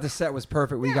 But I thought the set was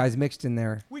perfect. You guys mixed in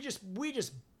there. We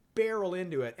just barrel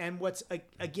into it. And what's,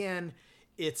 again,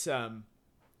 it's,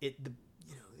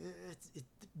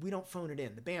 we don't phone it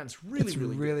in. The band's really, It's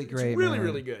really really good. great, It's really, man.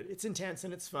 really good. It's intense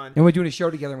and it's fun. And we're doing a show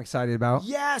together. I'm excited about.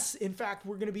 Yes, in fact,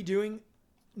 we're going to be doing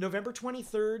November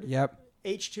 23rd. Yep.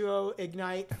 H2O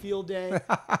Ignite Field Day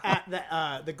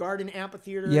at the Garden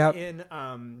Amphitheater Yep. in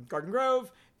Garden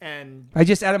Grove. And I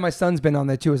just added my son's band on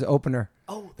there too as an opener.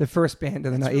 oh, The first band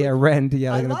of the night. really Yeah, cool. Rend.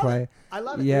 Yeah, I they're gonna love play. it. I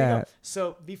love it. There you Yeah. go.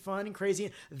 So be fun and crazy.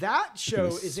 That show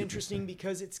be is super interesting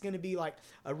because it's going to be like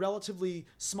a relatively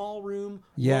small room,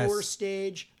 Yes. lower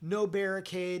stage, no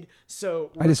barricade. So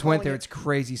I just went calling there. it It's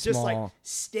crazy just small. like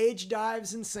stage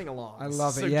dives and sing-alongs. I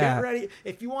love it, So yeah. get ready.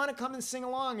 If you want to come and sing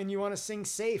along and you want to sing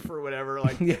safe or whatever,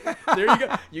 like Yeah. there you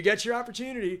go. You get your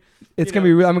opportunity. It's You gonna know.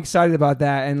 be real. I'm excited about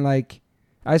that, and like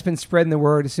I've just been spreading the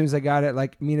word as soon as I got it.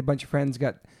 Like me and a bunch of friends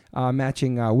got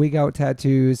matching wig out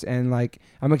tattoos, and like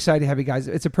I'm excited to have you guys.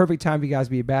 It's a perfect time for you guys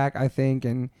to be back, I think,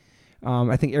 and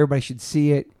I think everybody should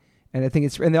see it. And I think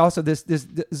it's and also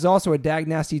there's also a Dag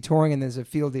Nasty touring and there's a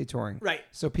Field Day touring, Right.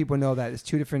 so people know that it's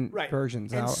two different Right.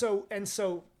 versions. And out.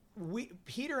 so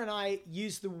Peter and I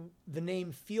use the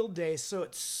name Field Day, so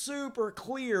it's super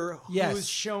clear Yes. who's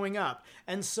showing up,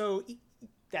 and so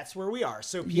that's where we are.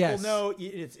 So people Yes. know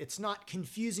it's not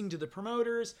confusing to the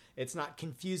promoters, it's not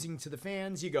confusing to the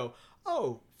fans. You go,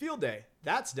 oh, Field Day,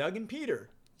 that's Doug and Peter.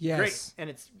 Yes. Great, and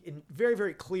it's very,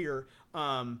 very clear.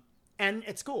 And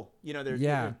it's cool. You know,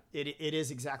 Yeah. it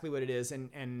is exactly what it is,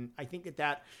 and I think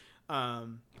that.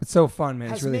 It's so fun, man.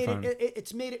 It's Has really made fun.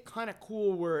 it's made it kind of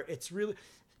cool where it's really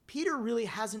Peter really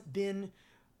hasn't been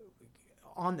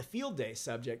on the Field Day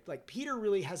subject. Like Peter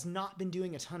really has not been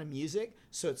doing a ton of music,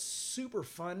 so it's super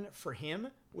fun for him,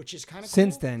 which is kind of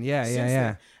Since cool. then,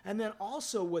 yeah. And then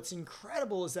also what's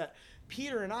incredible is that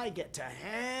Peter and I get to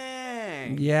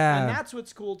hang. Yeah. And that's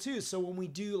what's cool too. So when we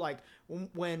do like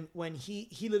when he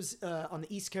lives on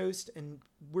the East Coast and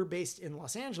we're based in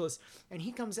Los Angeles and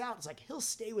he comes out, it's like he'll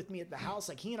stay with me at the house.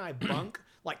 Like he and I bunk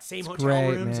like same hotel great,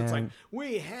 rooms. It's like man.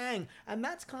 we hang. And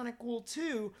that's kind of cool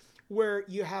too, where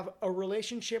you have a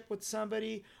relationship with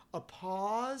somebody, a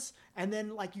pause, and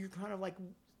then like you're kind of like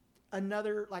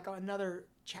another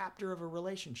chapter of a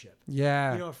relationship.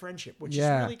 Yeah. You know, a friendship, which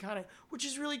Yeah.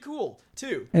 is really cool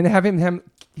too. And have him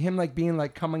like being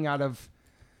like coming out of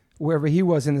wherever he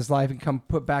was in his life and come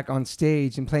put back on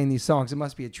stage and playing these songs. It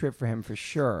must be a trip for him for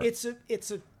sure. It's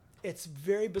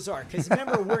very bizarre because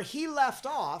remember where he left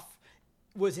off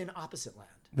was in Opposite Land.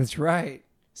 That's right.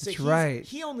 So That's right.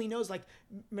 He only knows like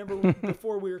remember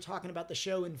before we were talking about the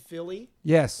show in Philly,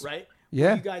 Yes. right? Yeah.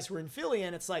 Where you guys were in Philly,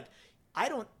 and it's like I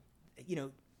don't,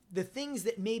 the things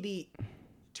that maybe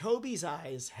Toby's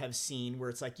eyes have seen, where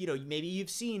it's like maybe you've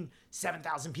seen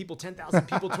 7,000 people, 10,000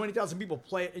 people, 20,000 people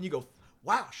play it, and you go,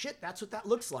 wow, shit, that's what that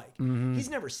looks like. He's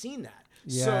never seen that.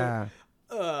 Yeah.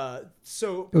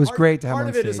 So It was great to have part him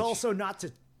of on it is stage. also not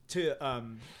to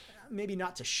maybe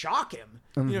not to shock him.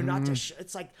 Not to.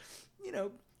 It's like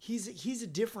he's a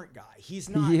different guy. He's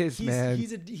not. He is, he's, man.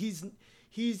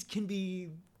 He's can be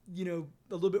a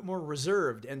little bit more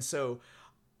reserved, and so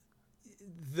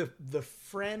the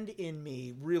friend in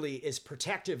me really is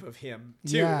protective of him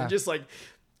too. Yeah. And just like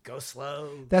go slow.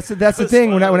 That's the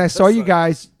thing. When I saw you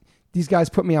guys, these guys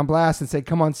put me on blast and said,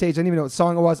 "Come on stage." I didn't even know what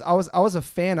song it was. I was a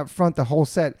fan up front the whole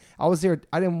set. I was there.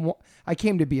 I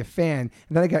came to be a fan,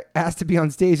 and then I got asked to be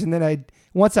on stage. And then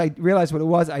once I realized what it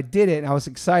was, I did it, and I was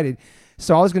excited.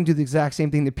 So I was going to do the exact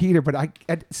same thing to Peter, but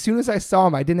as soon as I saw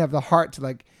him, I didn't have the heart to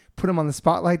like put him on the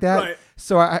spot like that. Right.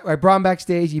 So I brought him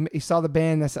backstage. He saw the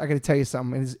band. And I said, "I got to tell you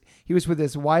something." And he was with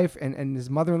his wife and his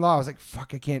mother-in-law. I was like,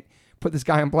 "Fuck, I can't put this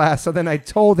guy on blast." So then I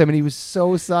told him, and he was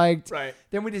so psyched. Right.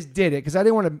 Then we just did it because I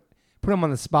didn't want to put him on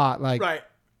the spot. Like, Right.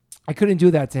 I couldn't do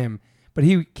that to him. But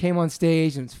he came on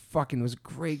stage and it was a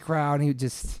great crowd. And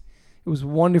it was a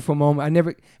wonderful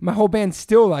moment. My whole band's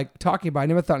still like talking about it. I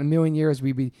never thought in a million years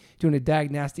we'd be doing a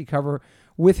Dag Nasty cover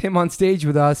with him on stage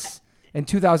with us in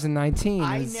 2019.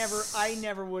 I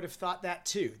never would have thought that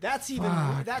too. That's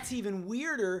even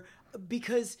weirder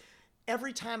because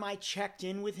every time I checked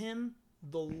in with him,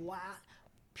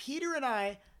 Peter and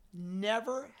I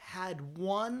never had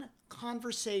one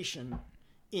conversation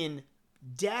in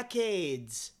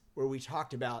decades where we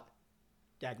talked about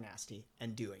Dag Nasty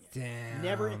and doing it. Damn.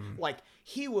 Never, like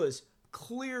he was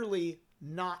clearly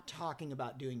not talking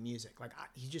about doing music. Like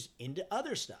he's just into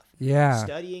other stuff. Yeah.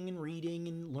 Studying and reading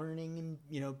and learning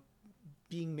and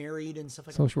being married and stuff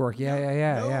like Social work.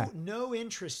 Yeah. No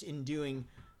interest in doing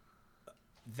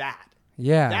that.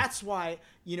 Yeah. That's why,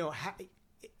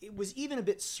 it was even a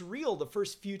bit surreal the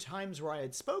first few times where I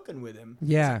had spoken with him.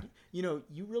 Yeah. It's like,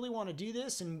 you really want to do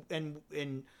this? And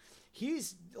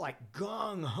he's like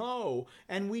gung ho,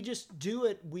 and we just do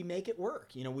it. We make it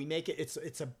work. You know, we make it.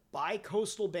 It's a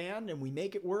bi-coastal band, and we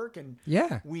make it work. And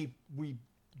Yeah. we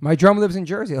My drummer lives in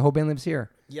Jersey. The whole band lives here.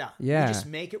 yeah. Yeah. We just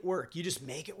make it work. You just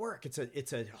make it work. It's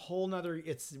a whole nother.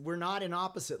 We're not in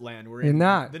opposite land. We're You're in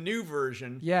not. the new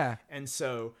version. Yeah. And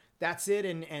so that's it.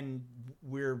 And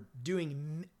we're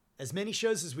doing as many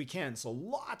shows as we can. So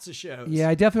lots of shows. Yeah,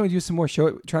 I definitely want to do some more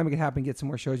show. Try to make it happen. Get some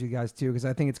more shows with you guys too, because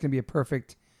I think it's gonna be a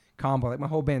perfect combo. Like my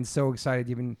whole band's so excited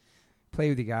to even play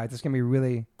with you guys. It's gonna be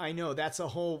really I know that's a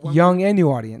whole young and new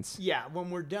audience. Yeah,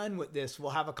 when we're done with this, we'll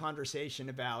have a conversation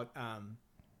about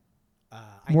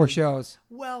More shows.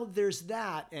 Well, there's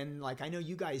that, and like I know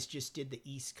you guys just did the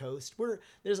East Coast.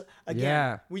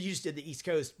 Yeah. We just did the East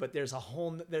Coast, but there's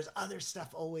other stuff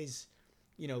always,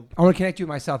 you know. I want to connect you with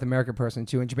my South American person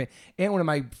too in Japan, and one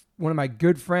of my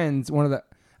good friends,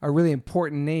 a really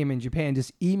important name in Japan,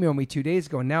 just emailed me 2 days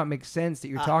ago, and now it makes sense that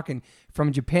you're talking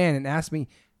from Japan, and asked me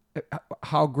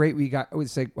how great we got. I would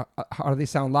say, how do they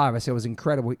sound live? I said it was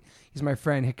incredible. He's my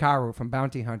friend Hikaru from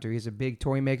Bounty Hunter. He's a big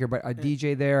toy maker, but a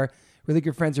DJ there. Really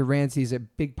good friends with Rancy. He's a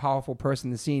big, powerful person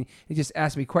in the scene. He just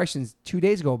asked me questions 2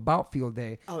 days ago about Field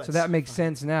Day. Oh, so that makes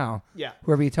sense now. Yeah.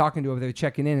 Whoever you're talking to over there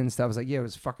checking in and stuff, I was like, yeah, it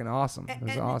was fucking awesome. It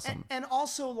was awesome. And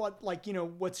also, like, you know,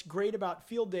 what's great about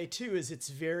Field Day too is it's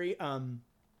very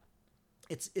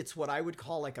it's what I would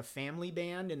call like a family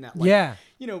band, in that, like, Yeah.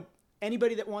 you know,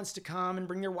 anybody that wants to come and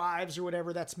bring their wives or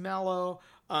whatever, that's mellow.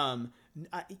 The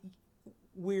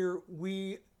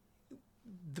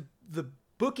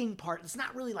booking part, it's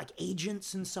not really like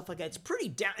agents and stuff like that. It's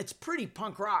pretty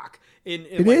punk rock. It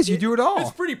is. You do it all.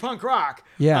 It's pretty punk rock.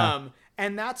 Yeah.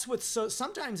 And that's what's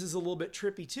sometimes is a little bit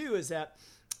trippy too, is that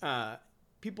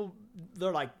people,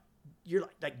 they're like, you're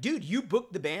like, dude, you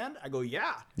booked the band? I go,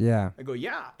 yeah. Yeah. I go,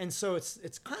 yeah. And so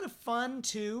it's kind of fun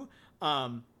too.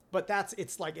 But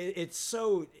it's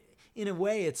so, in a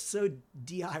way, it's so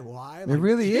DIY. It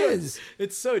really is.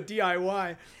 It's so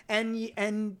DIY.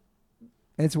 And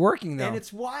it's working though. and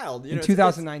it's wild. You in know,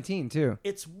 2019 too.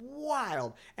 It's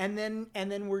wild. And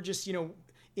then we're just, you know,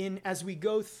 as we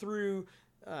go through,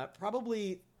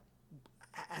 probably,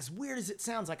 as weird as it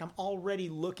sounds, like I'm already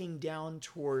looking down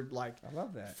toward, like, I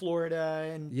love that. Florida,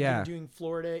 and Yeah. doing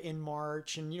Florida in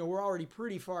March, and, you know, we're already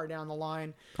pretty far down the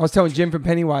line. I was telling Jim from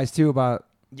Pennywise too about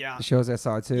Yeah. the shows I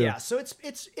saw too. Yeah. So it's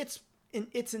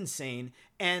insane.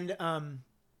 And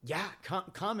yeah,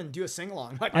 come and do a sing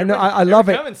along. Like, I know. I love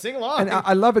it. Come and sing along. And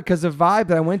I love it because the vibe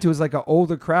that I went to was like an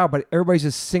older crowd, but everybody's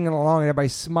just singing along and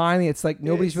everybody's smiling. It's like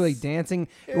nobody's really dancing.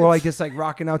 We're like just like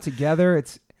rocking out together.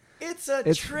 It's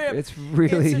a trip. It's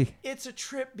really it's a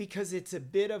trip because it's a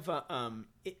bit of a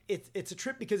it's a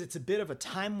trip because it's a bit of a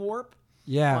time warp.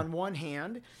 Yeah. On one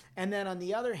hand, and then on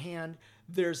the other hand,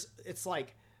 it's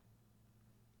like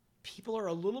people are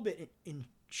a little bit in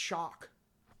shock.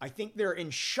 I think they're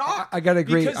in shock. I gotta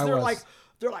agree. Because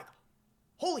they're like,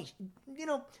 holy, you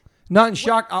know. not in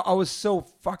shock. I was so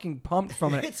fucking pumped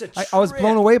from it. It's a I was trip.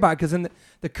 blown away by it because then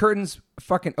the curtains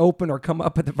fucking open or come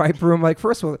up at the Viper Room. Like,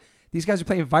 first of all, these guys are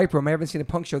playing Viper Room. I haven't seen a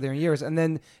punk show there in years. And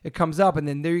then it comes up, and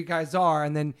then there you guys are,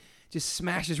 and then just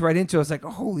smashes right into it. I was like, oh,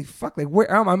 holy fuck! Like, where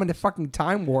am I? I'm in a fucking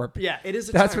time warp. Yeah, it is.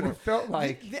 That's time what warp. it felt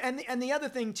like. And the other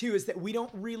thing too is that we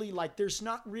don't really like. There's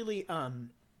not really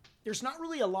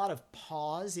a lot of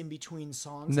pause in between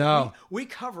songs. No. Like, we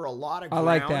cover a lot of I ground,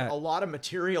 like that. a lot of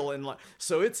material, and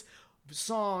so it's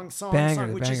song, Banger,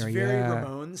 song, which is banger, very yeah.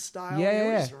 Ramones style. Yeah, You know,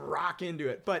 we yeah. just rock into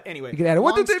it. But anyway, You can add a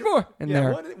 1, 2, 3, long 4 in yeah,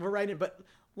 there. we're right in. But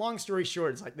long story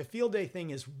short, it's like the Field Day thing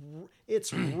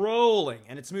it's rolling,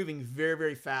 and it's moving very,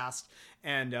 very fast.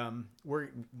 And we're,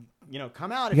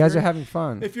 come out. You guys are having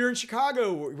fun. If you're in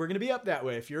Chicago, we're going to be up that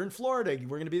way. If you're in Florida,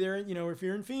 we're going to be there. If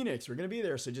you're in Phoenix, we're going to be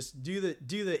there. So just do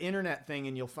the internet thing,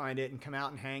 and you'll find it, and come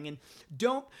out and hang. And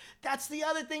that's the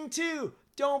other thing too.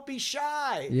 Don't be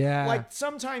shy. Yeah. Like,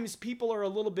 sometimes people are a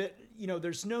little bit,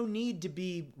 there's no need to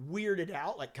be weirded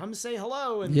out. Like, come say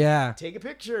hello and Yeah. take a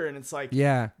picture. And it's like,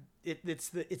 Yeah. it's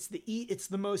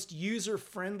the most user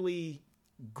friendly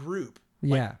group.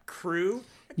 Yeah. Crew.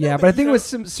 Yeah, but I think it was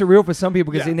surreal for some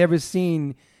people because Yeah. they never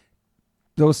seen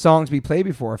those songs be played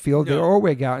before. Field Day No. or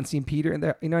Wig Out, and seen Peter in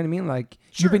there. You know what I mean? Like,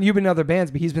 Sure. you've been in other bands,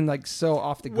 but he's been like so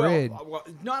off the grid. Well,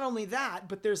 not only that,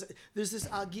 but there's this.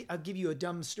 I'll give you a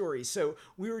dumb story. So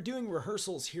we were doing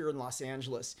rehearsals here in Los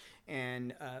Angeles,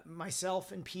 and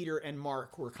myself and Peter and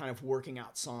Mark were kind of working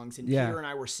out songs, and Yeah. Peter and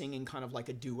I were singing kind of like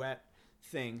a duet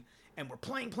thing, and we're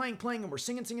playing, and we're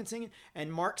singing,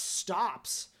 and Mark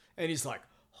stops, and he's like,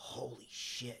 "Holy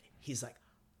shit!" He's like,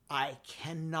 "I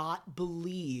cannot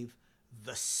believe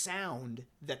the sound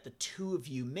that the two of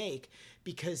you make,"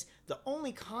 because the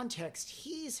only context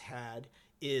he's had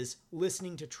is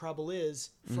listening to Trouble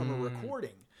Is from a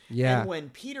recording. Yeah. And when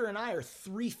Peter and I are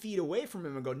 3 feet away from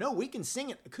him and go, no, we can sing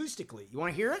it acoustically. You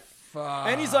want to hear it? Fuck.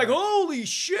 And he's like, holy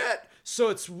shit. So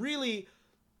it's really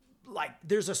like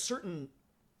there's a certain,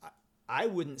 I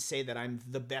wouldn't say that I'm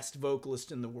the best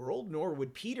vocalist in the world, nor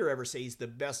would Peter ever say he's the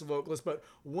best vocalist. But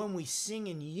when we sing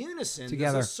in unison,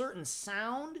 Together. there's a certain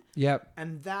sound. Yep.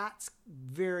 And that's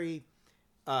very...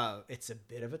 it's a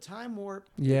bit of a time warp.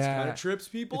 Yeah. It kind of trips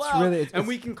people It's out. really- and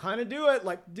we can kind of do it.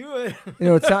 You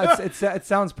know, it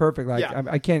sounds perfect. Like Yeah.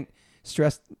 I can't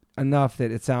stress enough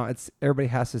that it's everybody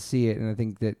has to see it, and I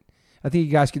think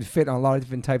you guys could fit on a lot of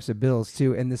different types of bills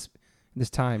too in this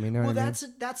time. You know, Well, what I mean?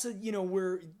 that's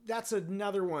that's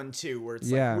another one too, where it's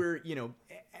Yeah. like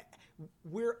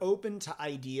we're open to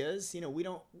ideas. You know, we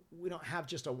don't have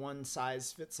just a one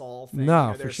size fits all thing.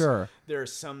 No, You know, for sure.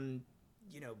 There's some,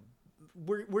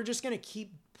 we're just gonna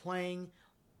keep playing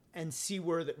and see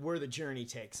where the journey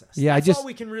takes us. Yeah, That's all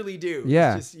we can really do.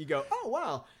 Yeah. It's just, you go, oh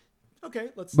wow, okay,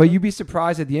 let's. But you'd be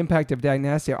surprised at the impact of Dag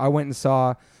Nasty. I went and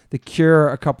saw The Cure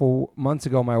a couple months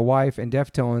ago, my wife and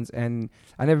Deftones, and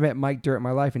I never met Mike Dirt in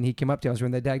my life, and he came up to me. I was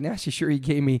wearing the Dag Nasty shirt he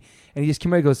gave me, and he just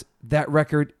came out and goes, that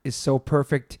record is so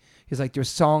perfect. He's like, there's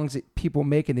songs that people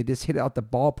make, and they just hit it out the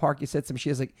ballpark. He said some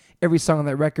shit. He's like, every song on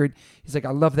that record. He's like,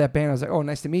 I love that band. I was like, oh,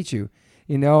 nice to meet you.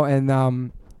 You know, and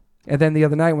then the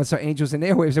other night when I saw Angels and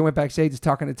Airwaves, I went backstage just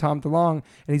talking to Tom DeLonge,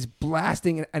 and he's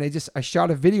blasting, and I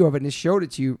shot a video of it and just showed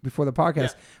it to you before the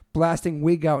podcast, blasting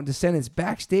Wig Out and Descendants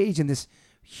backstage in this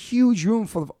huge room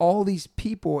full of all these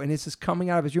people, and it's just coming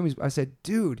out of his room. I said,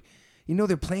 dude, you know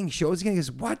they're playing shows again? He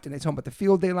goes, what? And I told him about the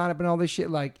Field Day lineup and all this shit.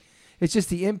 Like, it's just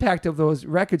the impact of those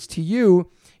records to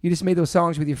you. You just made those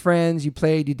songs with your friends. You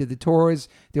played. You did the tours.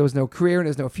 There was no career and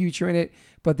there's no future in it.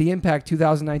 But the impact,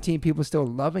 2019, people are still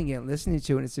loving it and listening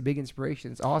to it. And it's a big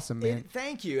inspiration. It's awesome, man.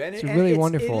 Thank you. And it's really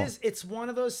wonderful. It's one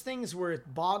of those things where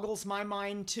it boggles my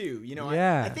mind too. You know,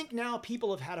 Yeah. I think now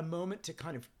people have had a moment to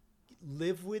kind of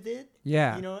live with it.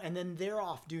 Yeah. You know, and then they're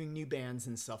off doing new bands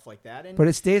and stuff like that. And But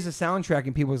it stays a soundtrack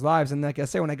in people's lives. And like I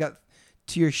said, when I got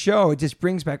to your show, it just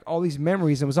brings back all these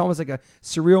memories. It was almost like a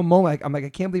surreal moment. I'm like, I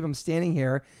can't believe I'm standing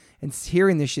here and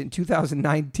hearing this shit in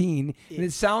 2019. And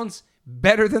it sounds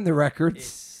better than the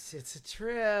records. It's a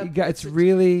trip. It's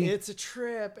really... It's a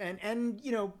trip. And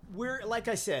you know, we're, like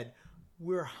I said,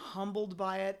 we're humbled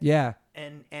by it. Yeah.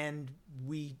 And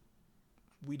we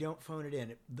don't phone it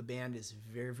in. The band is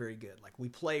very, very good. Like we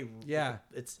play. Yeah.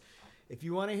 It's, if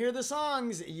you want to hear the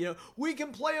songs, you know, we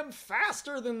can play them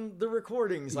faster than the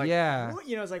recordings. Like, yeah.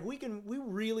 You know, it's like we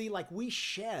really, like we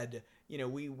shed, you know,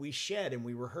 we shed and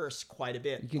we rehearse quite a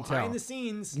bit. You can behind tell. the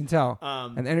scenes. You can tell.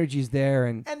 And the energy's there.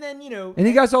 And then, you know. And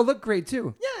you guys all look great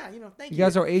too. Yeah, you know, thank you. You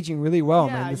guys are aging really well,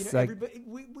 yeah, man. You know, like, everybody,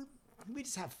 we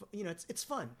just have, you know, it's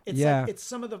fun. It's Yeah. like, it's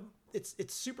some of the,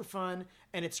 it's super fun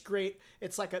and it's great.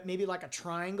 It's like maybe like a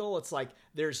triangle. It's like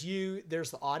there's you,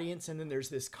 there's the audience, and then there's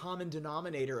this common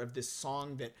denominator of this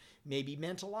song that maybe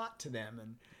meant a lot to them,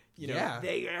 and you know, Yeah.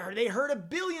 they heard 1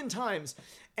 billion times.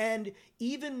 And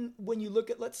even when you look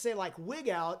at, let's say, like Wig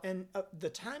Out and the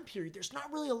time period, there's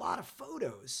not really a lot of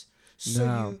photos, so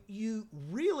No. you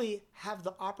really have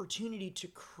the opportunity to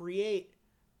create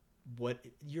what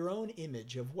your own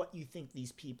image of what you think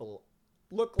these people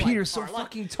look like. Peter's so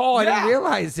fucking tall. I didn't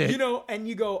realize it. You know, and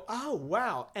you go, oh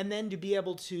wow, and then to be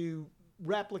able to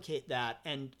replicate that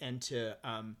and to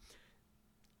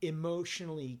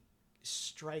emotionally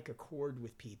strike a chord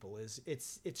with people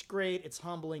it's great. It's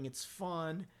humbling. It's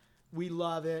fun. We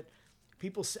love it.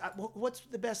 People say, what's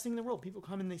the best thing in the world? People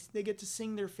come and they get to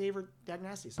sing their favorite Dag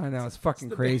Nasty songs. I know, it's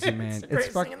fucking crazy, man. It's the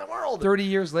greatest thing in the world. 30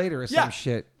 years later or Yeah. some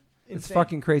shit. It's Insane.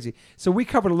 fucking crazy. So we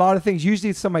covered a lot of things.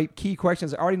 Usually some of my key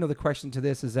questions, I already know the question to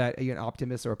this is that, are you an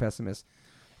optimist or a pessimist?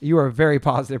 You are a very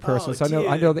positive person, Oh, so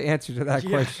I know the answer to that Yeah,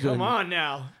 question. come on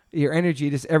now. Your energy,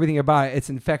 just everything about it, it's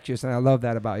infectious, and I love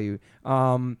that about you.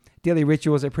 Daily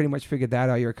rituals, I pretty much figured that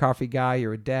out. You're a coffee guy.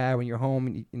 You're a dad. When you're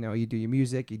home, you know, you do your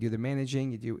music, you do the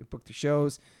managing, you book the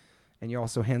shows, and you're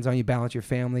also hands-on. You balance your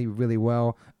family really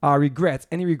well. Regrets?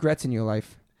 Any regrets in your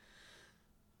life?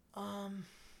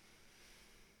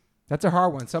 That's a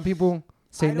hard one. Some people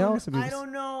say no. Some people I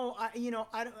don't know.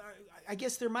 I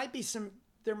guess there might be some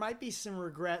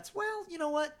regrets. Well, you know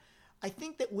what? I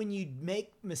think that when you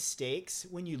make mistakes,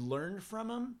 when you learn from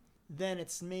them, then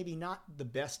it's maybe not the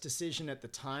best decision at the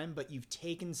time, but you've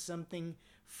taken something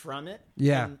from it.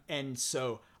 Yeah. And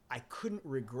so I couldn't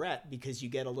regret, because you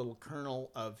get a little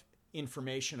kernel of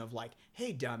information of like,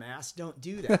 hey, dumbass, don't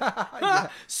do that. Yeah.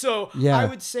 So Yeah. I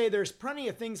would say there's plenty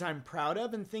of things I'm proud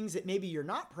of and things that maybe you're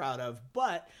not proud of,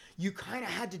 but you kind of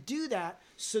had to do that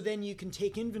so then you can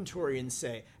take inventory and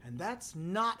say, and that's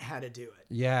not how to do it.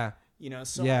 Yeah. You know,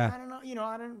 so Yeah. I don't know, you know,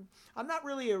 I'm not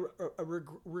really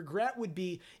regret would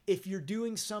be if you're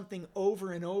doing something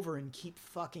over and over and keep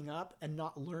fucking up and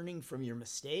not learning from your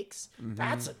mistakes.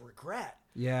 That's a regret.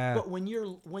 Yeah. But when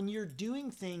you're doing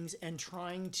things and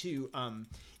trying to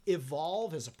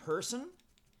evolve as a person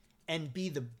and be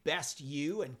the best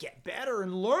you and get better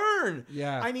and learn.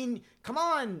 Yeah. I mean, come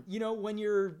on, you know, when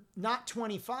you're not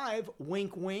 25,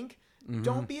 wink, wink,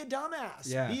 don't be a dumbass.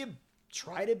 Yeah.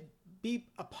 Try to be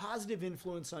a positive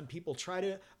influence on people. Try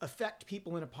to affect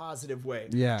people in a positive way.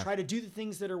 Yeah. Try to do the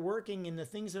things that are working, and the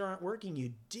things that aren't working,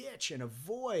 you ditch and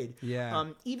avoid. Yeah.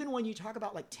 Even when you talk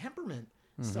about like temperament,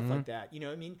 stuff like that, you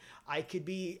know, I mean, I could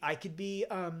be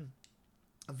a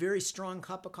very strong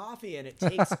cup of coffee, and it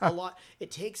takes a lot.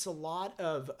 It takes a lot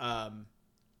of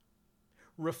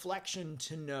reflection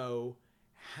to know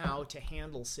how to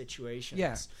handle situations.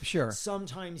 Yeah, sure.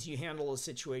 Sometimes you handle a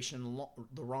situation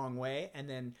the wrong way, and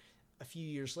then a few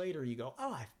years later you go,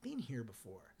 oh, I've been here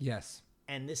before. Yes.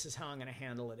 And this is how I'm going to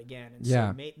handle it again. And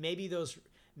Yeah. so maybe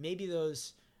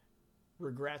those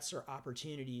regrets are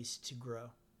opportunities to grow.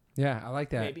 Yeah, I like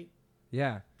that. Maybe.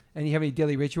 Yeah. And you have any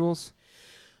daily rituals?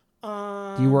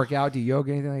 Do Do you work out? Do you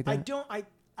yoga? Anything like that?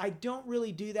 I don't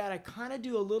really do that. I kind of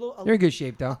do a little. You're in good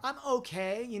shape, though. I'm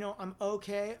okay. You know, I'm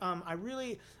okay. I'm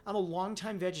a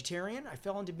longtime vegetarian. I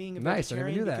fell into being a Nice, I never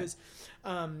vegetarian knew that.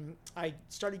 because I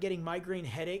started getting migraine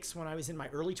headaches when I was in my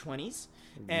early 20s.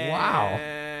 Wow.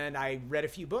 And I read a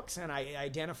few books, and I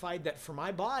identified that for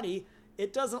my body,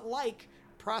 it doesn't like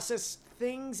processed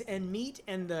things and meat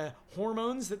and the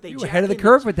hormones that they You were jack ahead of the in.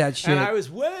 curve with that shit. And I was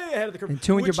way ahead of the curve. In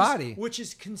tune with your which is- body. Which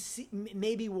is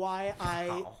maybe why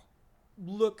I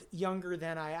look younger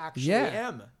than I actually Yeah.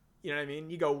 am. You know what I mean?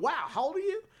 You go, wow, how old are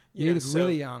you? You know, look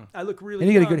really young. I look really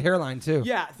And you young. got a good hairline, too.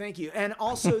 Yeah, thank you. And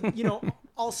also, you know,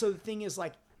 also the thing is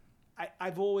like,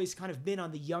 I've always kind of been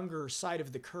on the younger side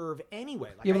of the curve anyway.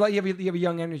 Like You have a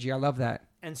young energy. I love that.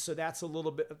 and so that's a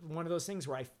little bit one of those things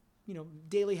where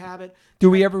daily habit. Do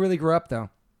we ever really grow up, though?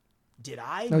 Did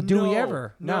I? No, do we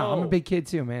ever? No, I'm a big kid,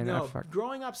 too, man. No, Oh, fuck.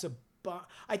 growing up's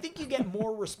I think you get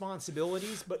more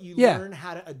responsibilities, but you Yeah. learn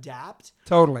how to adapt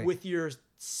Totally. with your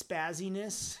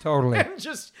spazziness. Totally. And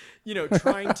just,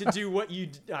 trying to do what you,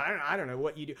 I don't know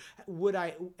what you do. Would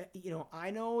I,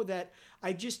 I know that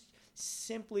I just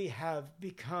simply have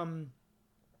become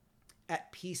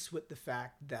at peace with the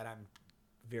fact that I'm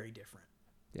very different.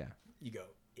 Yeah. You go,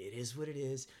 it is what it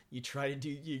is. You try to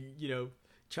do,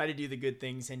 try to do the good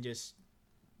things and just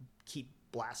keep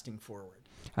blasting forward.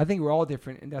 I think we're all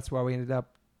different, and that's why we ended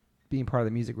up being part of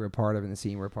the music we're a part of and the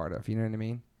scene we're a part of. You know what I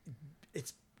mean?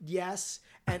 It's yes.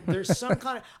 And there's some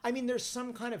there's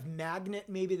some kind of magnet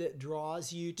maybe that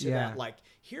draws you to Yeah. that. Like,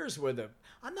 here's where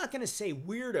I'm not going to say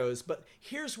weirdos, but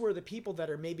here's where the people that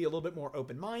are maybe a little bit more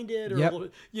open-minded or Yep. a little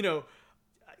bit,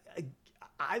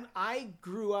 I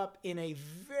grew up in a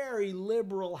very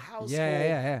liberal household,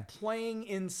 Yeah. playing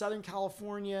in Southern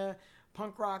California,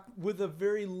 punk rock with a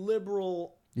very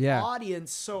liberal Yeah.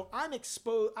 audience. So I'm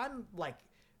exposed. I'm like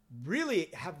really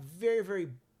have very, very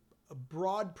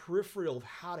broad peripheral of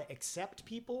how to accept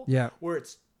people. Yeah. Where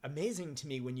it's amazing to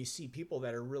me when you see people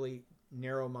that are really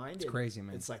narrow-minded. It's crazy,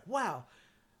 man. It's like, wow.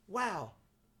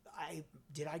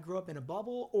 Did I grow up in a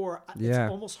bubble? Or Yeah.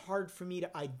 it's almost hard for me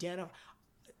to identify.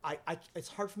 It's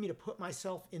hard for me to put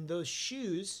myself in those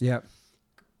shoes Yep.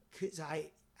 because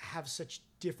I have such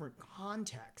different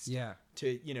context Yeah.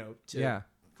 to Yeah.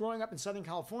 growing up in Southern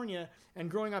California and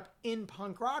growing up in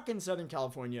punk rock in Southern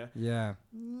California. Yeah.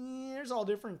 There's all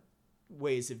different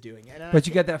ways of doing it. And But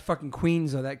you got that fucking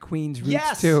Queens, though. That Queens roots,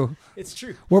 yes, too. it's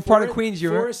true. What part of Queens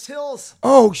you're in? Forest Hills.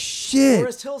 Oh, shit.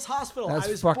 Forest Hills Hospital. That's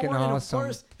I was fucking born in a awesome.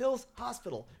 Forest Hills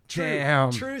Hospital. True.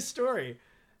 Damn. True story.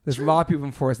 There's a lot of people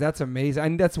in Forest. That's amazing.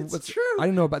 And that's It's what's true. I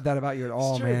didn't know about that about you at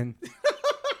all, true. man.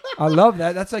 I love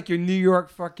that. That's like your New York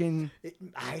fucking.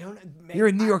 I don't. You're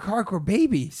a New York hardcore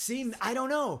baby. See, I don't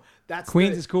know. That's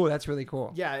Queens is cool. That's really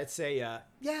cool. Yeah, it's a.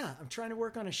 I'm trying to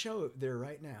work on a show there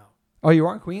right now. Oh, you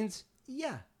are in Queens?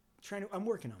 Yeah, I'm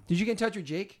working on it. Did you get in touch with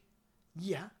Jake?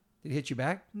 Yeah. Did he hit you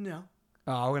back? No.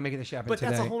 Oh, we're gonna make it this happen But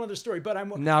today. that's a whole other story. But I'm.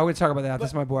 No, we're gonna talk about that.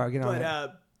 That's my boy. I'll get on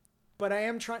that. But I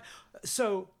am trying.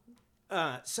 So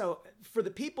for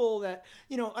the people that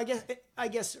I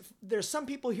guess there's some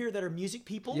people here that are music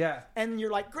people. Yeah. And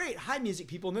you're like, great, hi music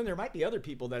people. And then there might be other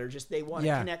people that are just they want to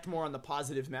Yeah. connect more on the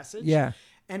positive message. Yeah.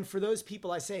 And for those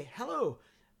people, I say, hello.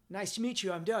 Nice to meet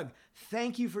you. I'm Doug.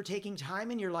 Thank you for taking time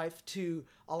in your life to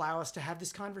allow us to have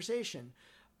this conversation.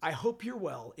 I hope you're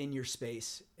well in your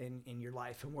space, in your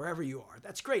life, and wherever you are.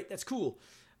 That's great. That's cool.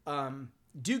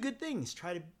 Do good things.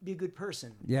 Try to be a good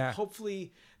person. Yeah.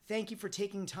 Hopefully, thank you for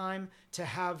taking time to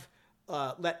have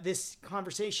let this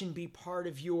conversation be part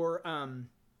of your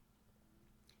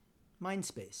mind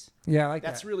space. Yeah, I like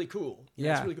That's that. really cool. Yeah.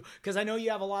 That's really cool. Because I know you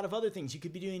have a lot of other things. You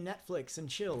could be doing Netflix and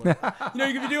chill. Or,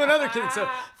 you could be doing other things. So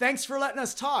thanks for letting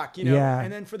us talk, Yeah.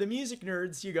 And then for the music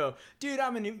nerds, you go, dude,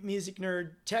 I'm a music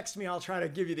nerd. Text me. I'll try to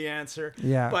give you the answer.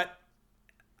 Yeah. But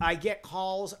I get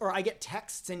calls or I get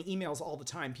texts and emails all the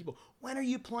time. People, when are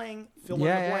you playing fill in the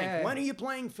blank? Yeah. When are you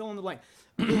playing fill in the blank?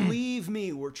 Believe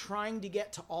me, we're trying to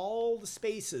get to all the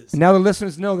spaces. And now the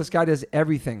listeners know this guy does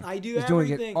everything. I do He's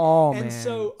everything. doing it all, man. And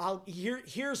so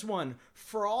here's one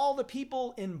for all the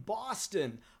people in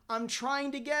Boston. I'm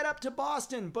trying to get up to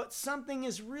Boston, but something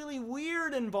is really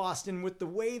weird in Boston with the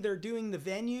way they're doing the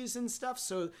venues and stuff.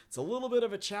 So it's a little bit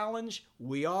of a challenge.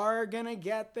 We are gonna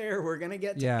get there. We're gonna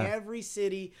get to every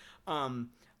city.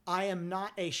 I am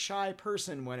not a shy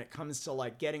person when it comes to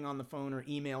like getting on the phone or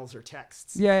emails or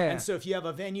texts. Yeah. And so if you have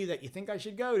a venue that you think I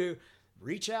should go to,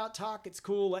 reach out, talk. It's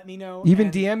cool. Let me know. Even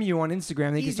And DM you on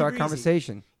Instagram. They can start a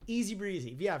conversation. Easy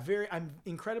breezy. Yeah, I'm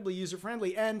incredibly user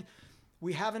friendly. And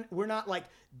we're not like,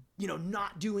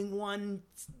 not doing one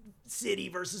city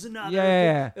versus another.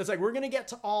 Yeah. It's like, we're going to get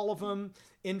to all of them.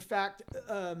 In fact,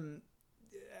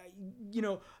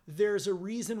 there's a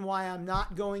reason why I'm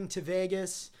not going to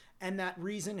Vegas. And that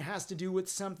reason has to do with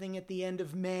something at the end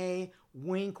of May.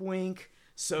 Wink, wink.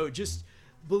 So just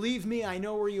believe me, I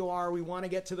know where you are. We want to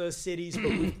get to those cities,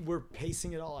 but we're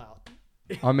pacing it all out.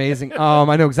 Amazing.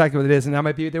 I know exactly what it is, and I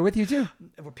might be there with you too.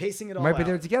 We're pacing it all Might out. be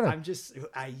there together.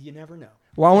 You never know.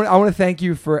 Well, I want to thank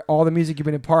you for all the music you've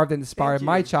been a part of that inspired Thank you.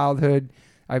 my childhood.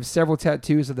 I have several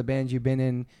tattoos of the bands you've been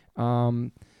in.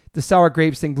 The Sour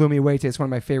Grapes thing blew me away. It's one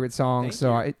of my favorite songs.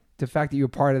 The fact that you're a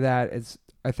part of that,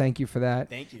 I thank you for that.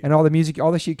 Thank you. And all the music,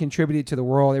 all that you contributed to the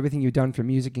world, everything you've done for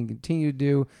music and continue to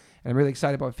do. And I'm really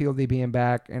excited about Field Day being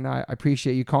back. And I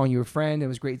appreciate you calling you a friend. It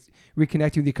was great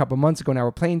reconnecting with you a couple months ago. Now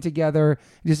we're playing together.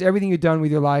 Just everything you've done with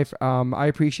your life, I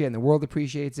appreciate it, and the world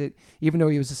appreciates it. Even though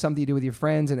it was something you do with your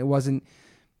friends and it wasn't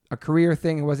a career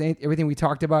thing, it wasn't everything we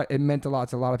talked about. It meant a lot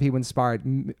to a lot of people, inspired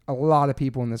a lot of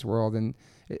people in this world. And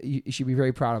you should be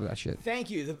very proud of that shit. Thank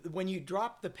you. When you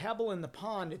drop the pebble in the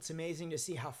pond, it's amazing to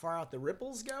see how far out the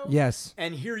ripples go. Yes.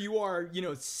 And here you are,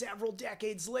 several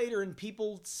decades later, and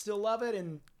people still love it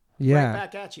and Yeah. right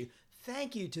back at you.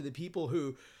 Thank you to the people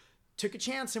who took a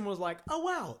chance and was like, oh,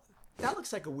 wow, that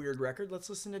looks like a weird record. Let's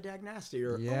listen to Dag Nasty.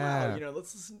 Or, Yeah. oh, wow,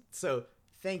 let's listen. So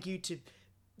thank you to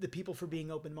the people for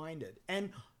being open-minded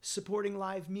and supporting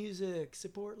live music.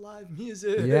 Support live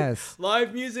music. Yes.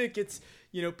 Live music. It's,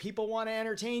 people want to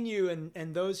entertain you,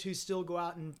 and those who still go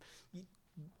out and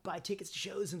buy tickets to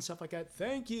shows and stuff like that.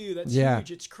 Thank you. That's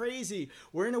huge. It's crazy.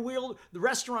 We're in a world. The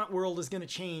restaurant world is going to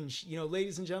change.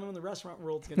 Ladies and gentlemen, the restaurant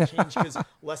world is going to change because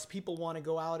less people want to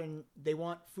go out and they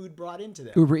want food brought into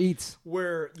them. Uber Eats.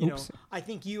 Where I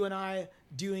think you and I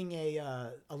doing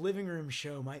a living room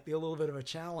show might be a little bit of a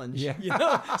challenge.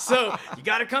 Yeah. So you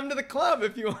got to come to the club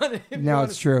if you want to. No,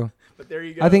 it's true. But there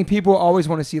you go. I think people always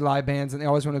want to see live bands and they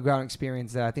always want to go out and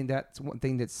experience that. I think that's one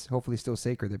thing that's hopefully still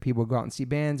sacred, that people go out and see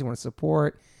bands and want to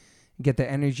support, get the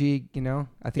energy,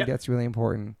 I think that's really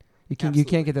important. You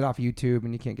can't get that off YouTube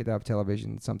and you can't get that off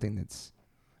television. It's something that's,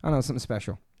 I don't know, something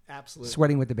special. Absolutely.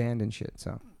 Sweating with the band and shit.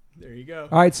 So there you go.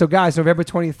 All right, so guys, November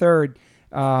 23rd,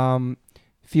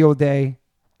 Field Day,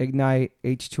 Ignite,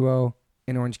 H2O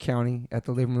in Orange County at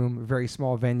the Living Room. A very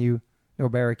small venue, no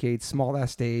barricades, small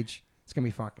ass stage. It's gonna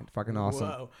be fucking awesome.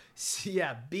 Whoa.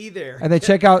 Yeah, be there. And then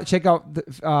check out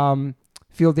the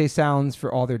Field Day Sounds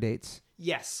for all their dates.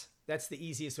 Yes, that's the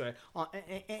easiest way.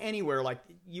 Anywhere, like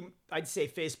I'd say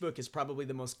Facebook is probably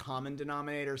the most common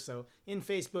denominator. So in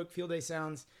Facebook, Field Day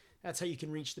Sounds, that's how you can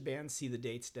reach the band, see the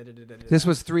dates. This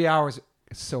was 3 hours.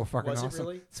 It's so fucking Was it awesome.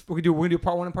 really? We're gonna do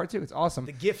part 1 and part 2. It's awesome.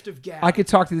 The gift of gab. I could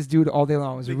talk to this dude all day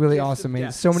long. It was really awesome,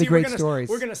 man. So many great stories.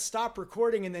 We're gonna stop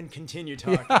recording and then continue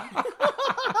talking.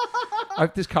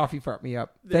 This coffee fucked me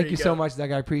up. There Thank you you go. so much,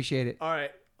 Doug. I appreciate it. All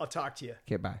right, I'll talk to you.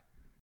 Okay, bye.